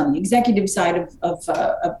 who's on the executive side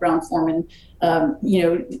of Brown-Forman.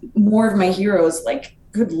 More of my heroes, like,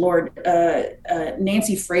 good Lord,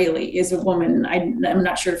 Nancy Fraley is a woman. I'm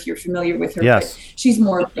not sure if you're familiar with her. Yes. But she's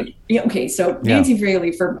more like, okay. So Nancy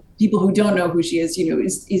Fraley, for people who don't know who she is,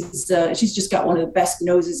 she's just got one of the best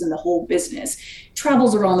noses in the whole business.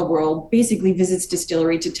 Travels around the world, basically visits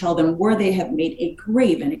distillery to tell them where they have made a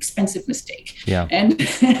grave and expensive mistake. Yeah. And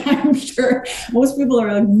I'm sure most people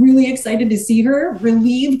are like really excited to see her,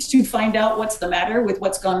 relieved to find out what's the matter with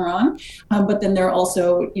what's gone wrong. But then they're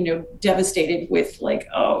also, devastated with like,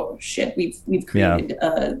 oh shit, we've created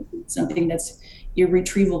something that's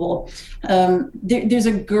irretrievable. There's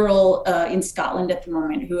a girl in Scotland at the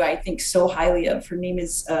moment who I think so highly of. Her name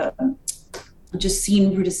is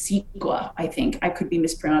Justine Rudisiqua, I think. I could be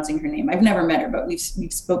mispronouncing her name. I've never met her, but we've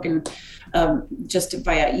spoken just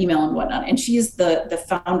via email and whatnot. And she is the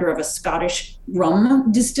founder of a Scottish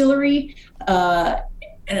rum distillery. And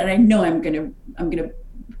I know I'm gonna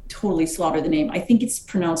totally slaughter the name. I think it's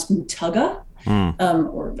pronounced Mutugga,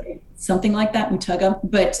 or something like that, Mutugga.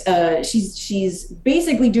 But she's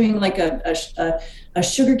basically doing like a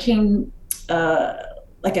sugarcane,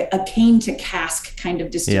 like a cane to cask kind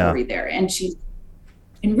of distillery there. And she's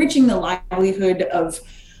enriching the livelihood of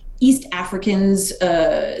East Africans,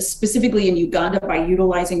 specifically in Uganda, by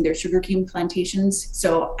utilizing their sugarcane plantations.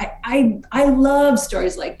 So I love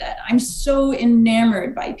stories like that. I'm so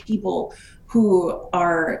enamored by people who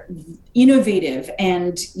are innovative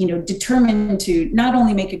and, determined to not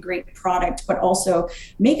only make a great product, but also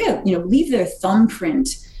leave their thumbprint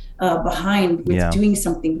behind with doing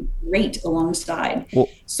something great alongside. Well,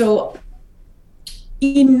 so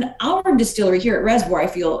in our distillery here at Reservoir, I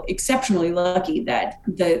feel exceptionally lucky that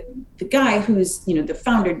the guy who's, the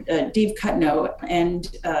founder, Dave Cutno, and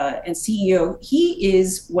CEO, he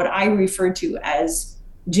is what I refer to as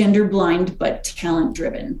gender blind but talent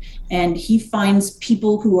driven, and he finds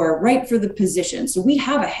people who are right for the position. So we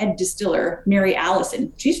have a head distiller, Mary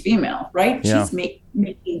Allison. She's female, right? Yeah. She's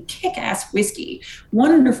making kick-ass whiskey,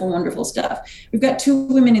 wonderful stuff. We've got 2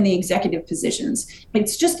 women in the executive positions.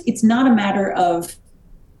 It's not a matter of,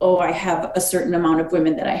 I have a certain amount of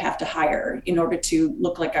women that I have to hire in order to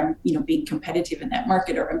look like I'm, being competitive in that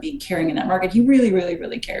market, or I'm being caring in that market. He really, really,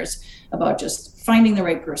 really cares about just finding the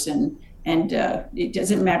right person. And it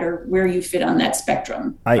doesn't matter where you fit on that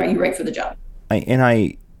spectrum. Are you right for the job?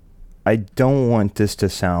 I don't want this to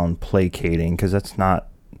sound placating, because that's not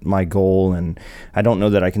my goal, and I don't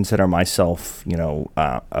know that I consider myself,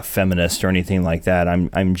 a feminist or anything like that.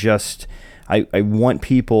 I want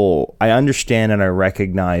people. I understand and I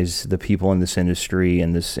recognize the people in this industry,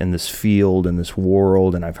 in this field, in this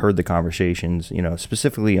world, and I've heard the conversations,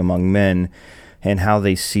 specifically among men, and how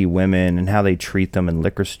they see women and how they treat them in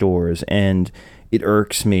liquor stores. And it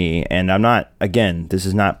irks me. And I'm not, again, this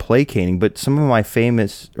is not placating, but some of my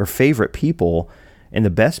famous or favorite people and the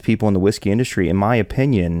best people in the whiskey industry, in my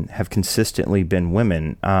opinion, have consistently been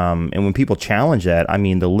women. And when people challenge that, I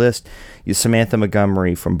mean, the list is Samantha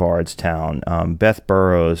Montgomery from Bardstown, Beth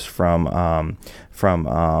Burrows from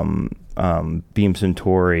Beam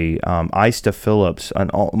Suntory, Ista Phillips, an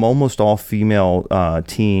almost all-female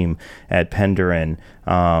team at Penderyn.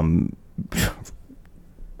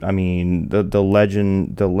 I mean, the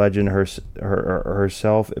legend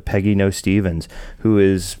herself, Peggy No Stevens, who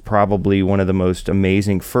is probably one of the most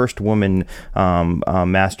amazing first woman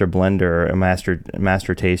master blender, a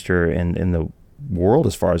master taster in the world,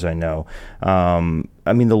 as far as I know.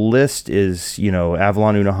 I mean, the list is,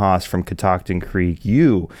 Avalon Una Haas from Catoctin Creek,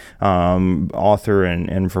 author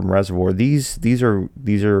and from Reservoir. These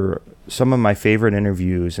are some of my favorite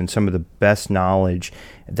interviews and some of the best knowledge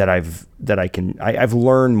that I've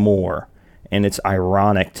learned more. And it's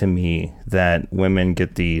ironic to me that women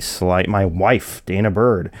get the slight. My wife, Dana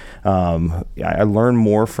Bird, I learned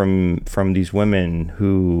more from these women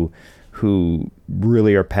who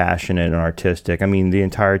really are passionate and artistic. I mean, the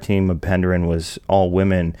entire team of Penderyn was all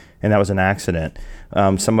women, and that was an accident.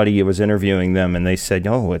 Somebody was interviewing them, and they said,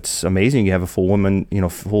 "Oh, it's amazing you have a full woman,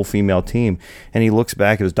 full female team." And he looks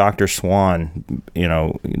back, it was Dr. Swan,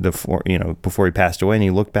 before he passed away, and he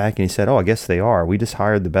looked back and he said, "Oh, I guess they are. We just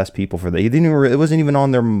hired the best people for that." It wasn't even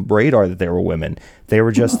on their radar that they were women. They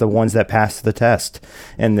were just the ones that passed the test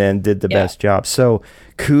and then did the best job. So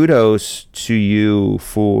kudos to you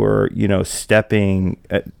for, stepping.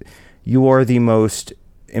 You are the most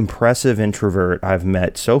impressive introvert I've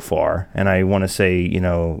met so far, and I want to say,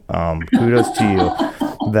 kudos to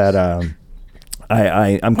you that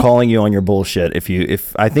I'm calling you on your bullshit.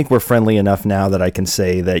 If I think we're friendly enough now that I can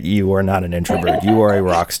say that you are not an introvert, you are a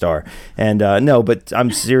rock star. And no, but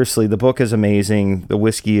I'm seriously, the book is amazing. The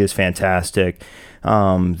whiskey is fantastic. You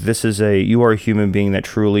are a human being that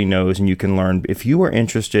truly knows, and you can learn. If you are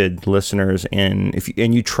interested, listeners, and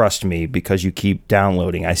you trust me because you keep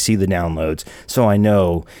downloading, I see the downloads, so I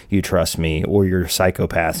know you trust me, or you're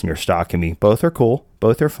psychopaths and you're stalking me. Both are cool.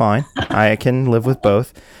 Both are fine. I can live with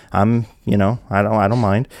both. I don't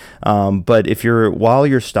mind. But while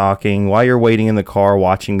you're stalking, while you're waiting in the car,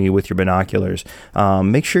 watching me with your binoculars,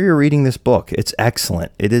 make sure you're reading this book. It's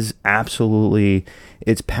excellent. It is absolutely,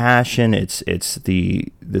 it's passion. It's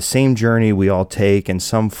the same journey we all take in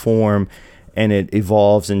some form, and it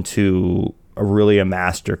evolves into a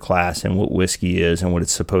master class in what whiskey is and what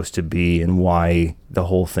it's supposed to be and why the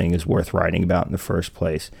whole thing is worth writing about in the first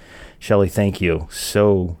place. Shelley, thank you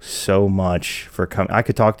so much for coming. I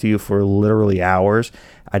could talk to you for literally hours.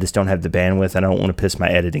 I just don't have the bandwidth, and I don't want to piss my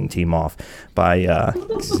editing team off by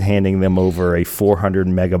handing them over a 400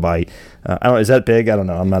 megabyte. Is that big? I don't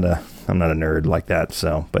know. I'm not a nerd like that.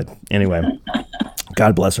 So, but anyway,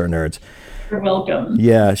 God bless our nerds. You're welcome.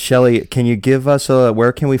 Yeah, Shelley, can you give us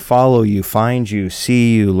where can we follow you, find you,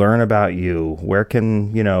 see you, learn about you? Where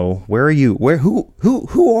are you?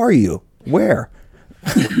 Who are you? Where?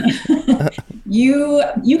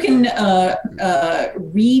 You can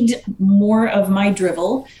read more of my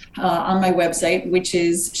drivel on my website, which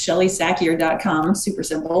is ShelleySakier.com. Super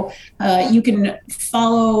simple. You can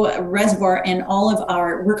follow Reservoir and all of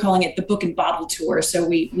we're calling it the Book and Bottle Tour. So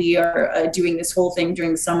we are doing this whole thing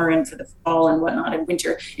during the summer and for the fall and whatnot and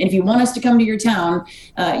winter. And if you want us to come to your town,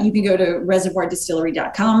 you can go to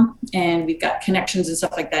reservoirdistillery.com, and we've got connections and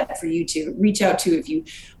stuff like that for you to reach out to if you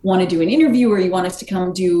want to do an interview or you want us to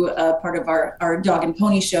come do part of our dog and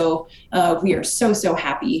pony show. We are so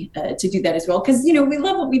happy to do that as well, because we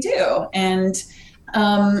love what we do, and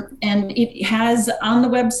it has on the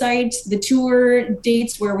website the tour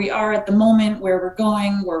dates, where we are at the moment, where we're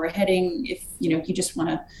going, where we're heading. If you just want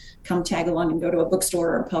to come tag along and go to a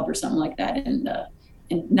bookstore or a pub or something like that, and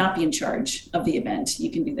not be in charge of the event, you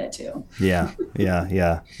can do that too. Yeah.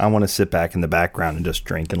 I want to sit back in the background and just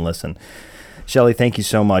drink and listen. Shelley, thank you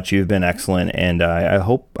so much. You've been excellent, and I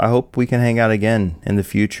hope we can hang out again in the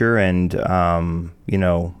future. And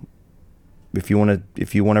if you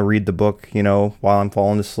want to read the book, while I'm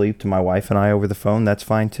falling asleep to my wife and I over the phone, that's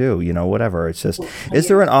fine too. Whatever. It's just, is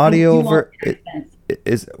there an audio over?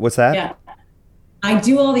 What's that? Yeah. I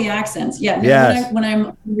do all the accents. Yeah. Yes. When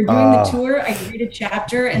we're doing the tour, I read a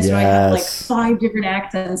chapter, and so I have like 5 different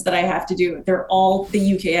accents that I have to do. They're all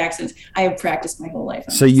the UK accents. I have practiced my whole life.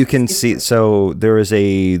 So you can see. So there's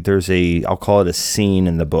a I'll call it a scene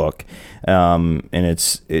in the book, and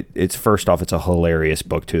it's first off, it's a hilarious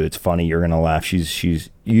book too. It's funny. You're gonna laugh.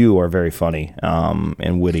 You are very funny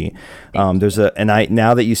and witty. Now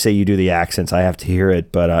that you say you do the accents, I have to hear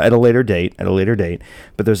it, but at a later date.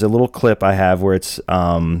 But there's a little clip I have where it's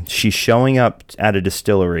she's showing up at a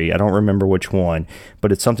distillery. I don't remember which one,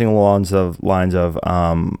 but it's something along the lines of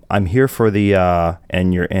I'm here for the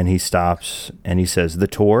and he stops and he says, the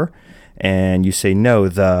tour. And you say, no,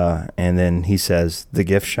 and then he says, the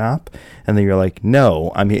gift shop. And then you're like,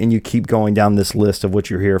 no, and you keep going down this list of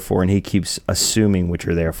what you're here for. And he keeps assuming what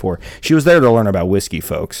you're there for. She was there to learn about whiskey,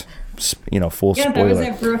 folks. Full spoiler. Yeah, that was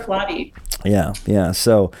at Brew-A-Flotty. Yeah.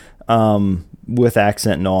 So with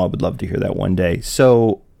accent and all, I would love to hear that one day.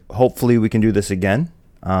 So hopefully we can do this again.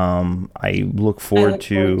 I look forward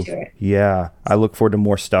to it. Yeah, I look forward to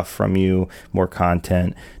more stuff from you, more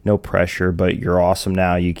content. No pressure, but you're awesome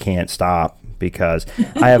now. You can't stop, because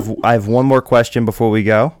I have one more question before we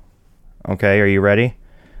go. Okay, are you ready?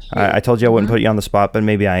 I told you I wouldn't put you on the spot, but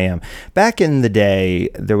maybe I am. Back in the day,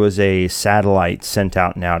 there was a satellite sent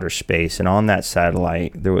out in outer space, and on that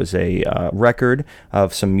satellite, there was a record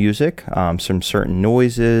of some music, some certain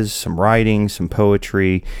noises, some writing, some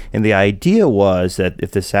poetry, and the idea was that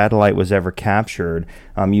if the satellite was ever captured,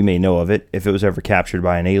 you may know of it, if it was ever captured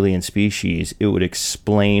by an alien species, it would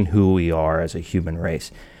explain who we are as a human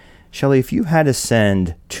race. Shelley, if you had to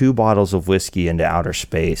send 2 bottles of whiskey into outer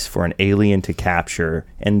space for an alien to capture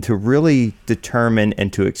and to really determine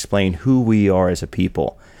and to explain who we are as a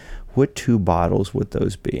people, what 2 bottles would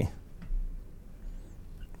those be?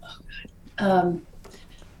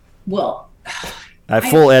 Well, I have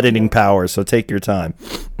full editing power, so take your time.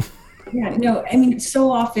 Yeah, no, so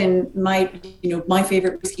often my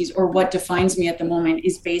favorite whiskeys, or what defines me at the moment,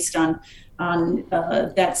 is based on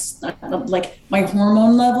that's like my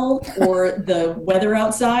hormone level or the weather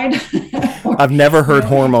outside. I've never heard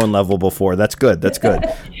hormone level before. That's good.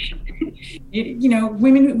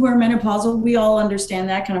 women who are menopausal, we all understand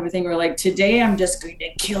that kind of a thing. We're like, today I'm just going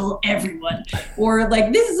to kill everyone, or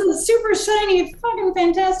like, this is a super shiny, fucking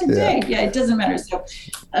fantastic day. Yeah, it doesn't matter. So,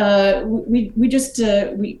 we just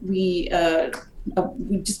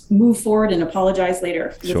move forward and apologize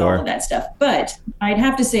later with all of that stuff. But I'd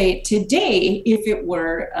have to say today, if it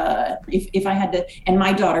were, if I had to, and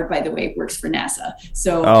my daughter, by the way, works for NASA.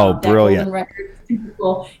 So that brilliant. golden record, super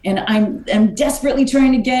cool. And I'm desperately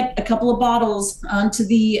trying to get a couple of bottles onto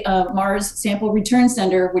the Mars Sample Return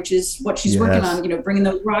Center, which is what she's working on, bringing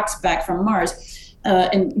those rocks back from Mars.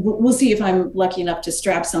 And we'll see if I'm lucky enough to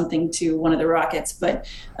strap something to one of the rockets. But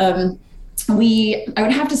I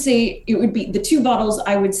would have to say it would be the 2 bottles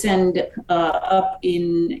I would send up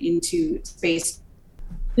into space.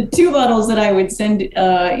 The 2 bottles that I would send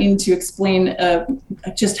in to explain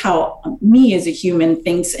just how me as a human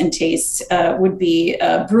thinks and tastes would be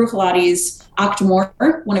Bruichladdich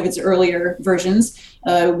Octomore, one of its earlier versions,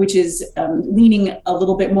 which is leaning a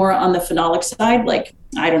little bit more on the phenolic side. Like,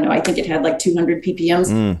 I don't know, I think it had like 200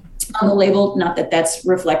 ppms on the label. Not that that's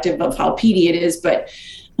reflective of how peaty it is, but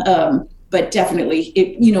definitely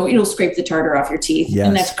it'll scrape the tartar off your teeth. Yes.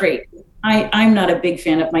 And that's great. I'm not a big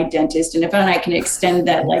fan of my dentist, and if I can extend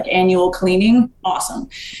that like annual cleaning, awesome.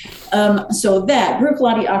 So that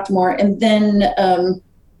Bruichladdich Octomore, and then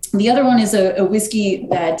the other one is a whiskey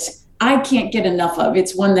that I can't get enough of.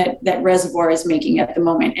 It's one that Reservoir is making at the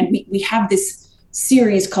moment, and we have this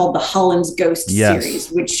series called the Holland's Ghost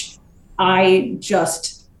series, which I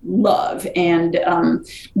just love. And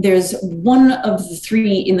there's one of the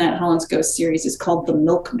 3 in that Holland's Ghost series is called the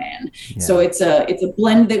Milkman. So it's a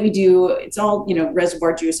blend that we do. It's all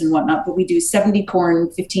reservoir juice and whatnot, but we do 70 corn,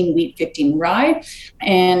 15 wheat, 15 rye,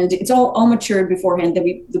 and it's all matured beforehand. That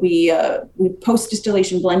we post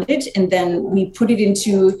distillation blend it, and then we put it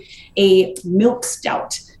into a milk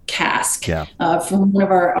stout cask from one of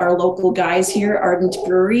our local guys here, Ardent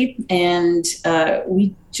Brewery, and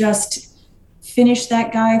we just finish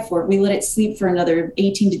that guy we let it sleep for another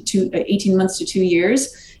 18 months to 2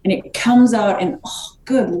 years, and it comes out, and oh,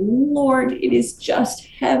 good Lord, it is just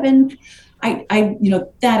heaven. I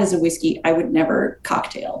that is a whiskey I would never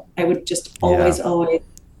cocktail. I would just always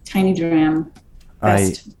tiny dram.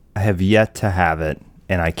 Best. I have yet to have it,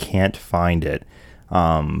 and I can't find it.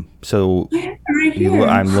 So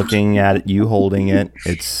I'm looking at it, you holding it.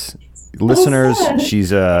 It's listeners,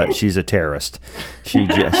 she's a terrorist. No,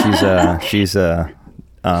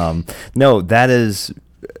 that is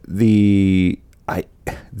I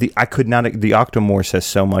could not. The Octomore says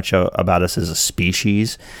so much about us as a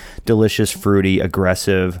species: delicious, fruity,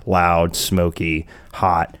 aggressive, loud, smoky,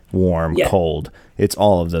 hot, warm, cold. It's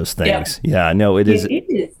all of those things. No, it is.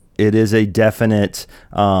 It is a definite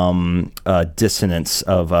dissonance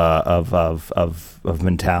of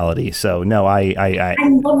mentality. So no, I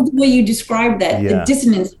love the way you describe that, the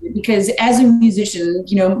dissonance, because as a musician,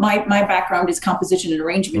 my background is composition and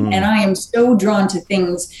arrangement, and I am so drawn to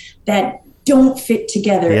things that don't fit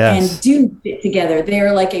together and do fit together.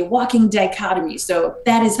 They're like a walking dichotomy. So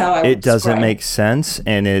that is how I would It doesn't make sense,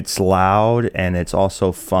 and it's loud, and it's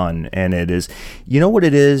also fun, and it is. You know what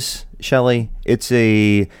it is, Shelley? It's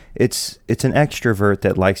an extrovert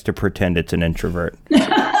that likes to pretend it's an introvert.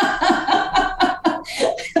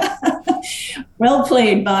 Well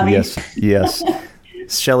played, Bobby. Yes.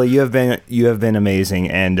 Shelley, you have been amazing,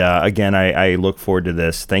 and again, I look forward to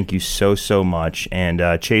this. Thank you so much. And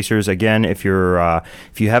Chasers, again, if you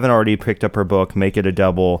haven't already picked up her book, Make It a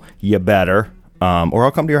Double, you better. Or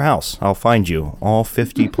I'll come to your house. I'll find you, all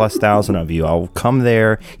 50,000+ of you. I'll come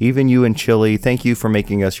there, even you in Chile. Thank you for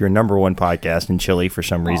making us your #1 podcast in Chile for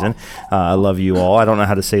some reason. I love you all. I don't know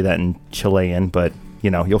how to say that in Chilean, but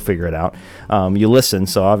you'll figure it out. You listen,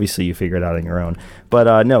 so obviously you figure it out on your own.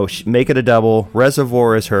 But no, Make It a Double.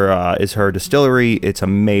 Reservoir is her distillery. It's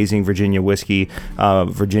amazing Virginia whiskey.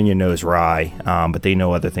 Virginia knows rye, but they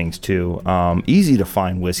know other things too. Easy to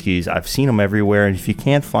find whiskeys. I've seen them everywhere, and if you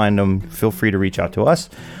can't find them, feel free to reach out to us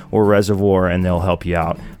or Reservoir, and they'll help you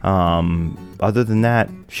out. Other than that,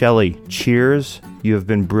 Shelley, cheers. You have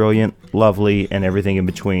been brilliant, lovely, and everything in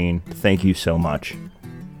between. Thank you so much.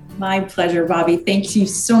 My pleasure, Bobby. Thank you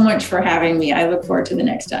so much for having me. I look forward to the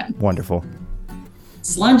next time. Wonderful.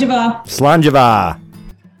 Slanjava. Slanjava.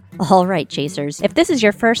 All right, Chasers. If this is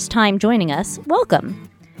your first time joining us, welcome.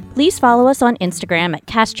 Please follow us on Instagram at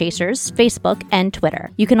Cast Chasers, Facebook, and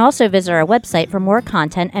Twitter. You can also visit our website for more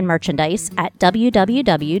content and merchandise at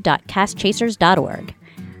www.castchasers.org.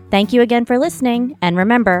 Thank you again for listening, and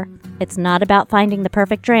remember, it's not about finding the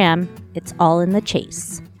perfect dram, it's all in the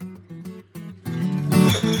chase.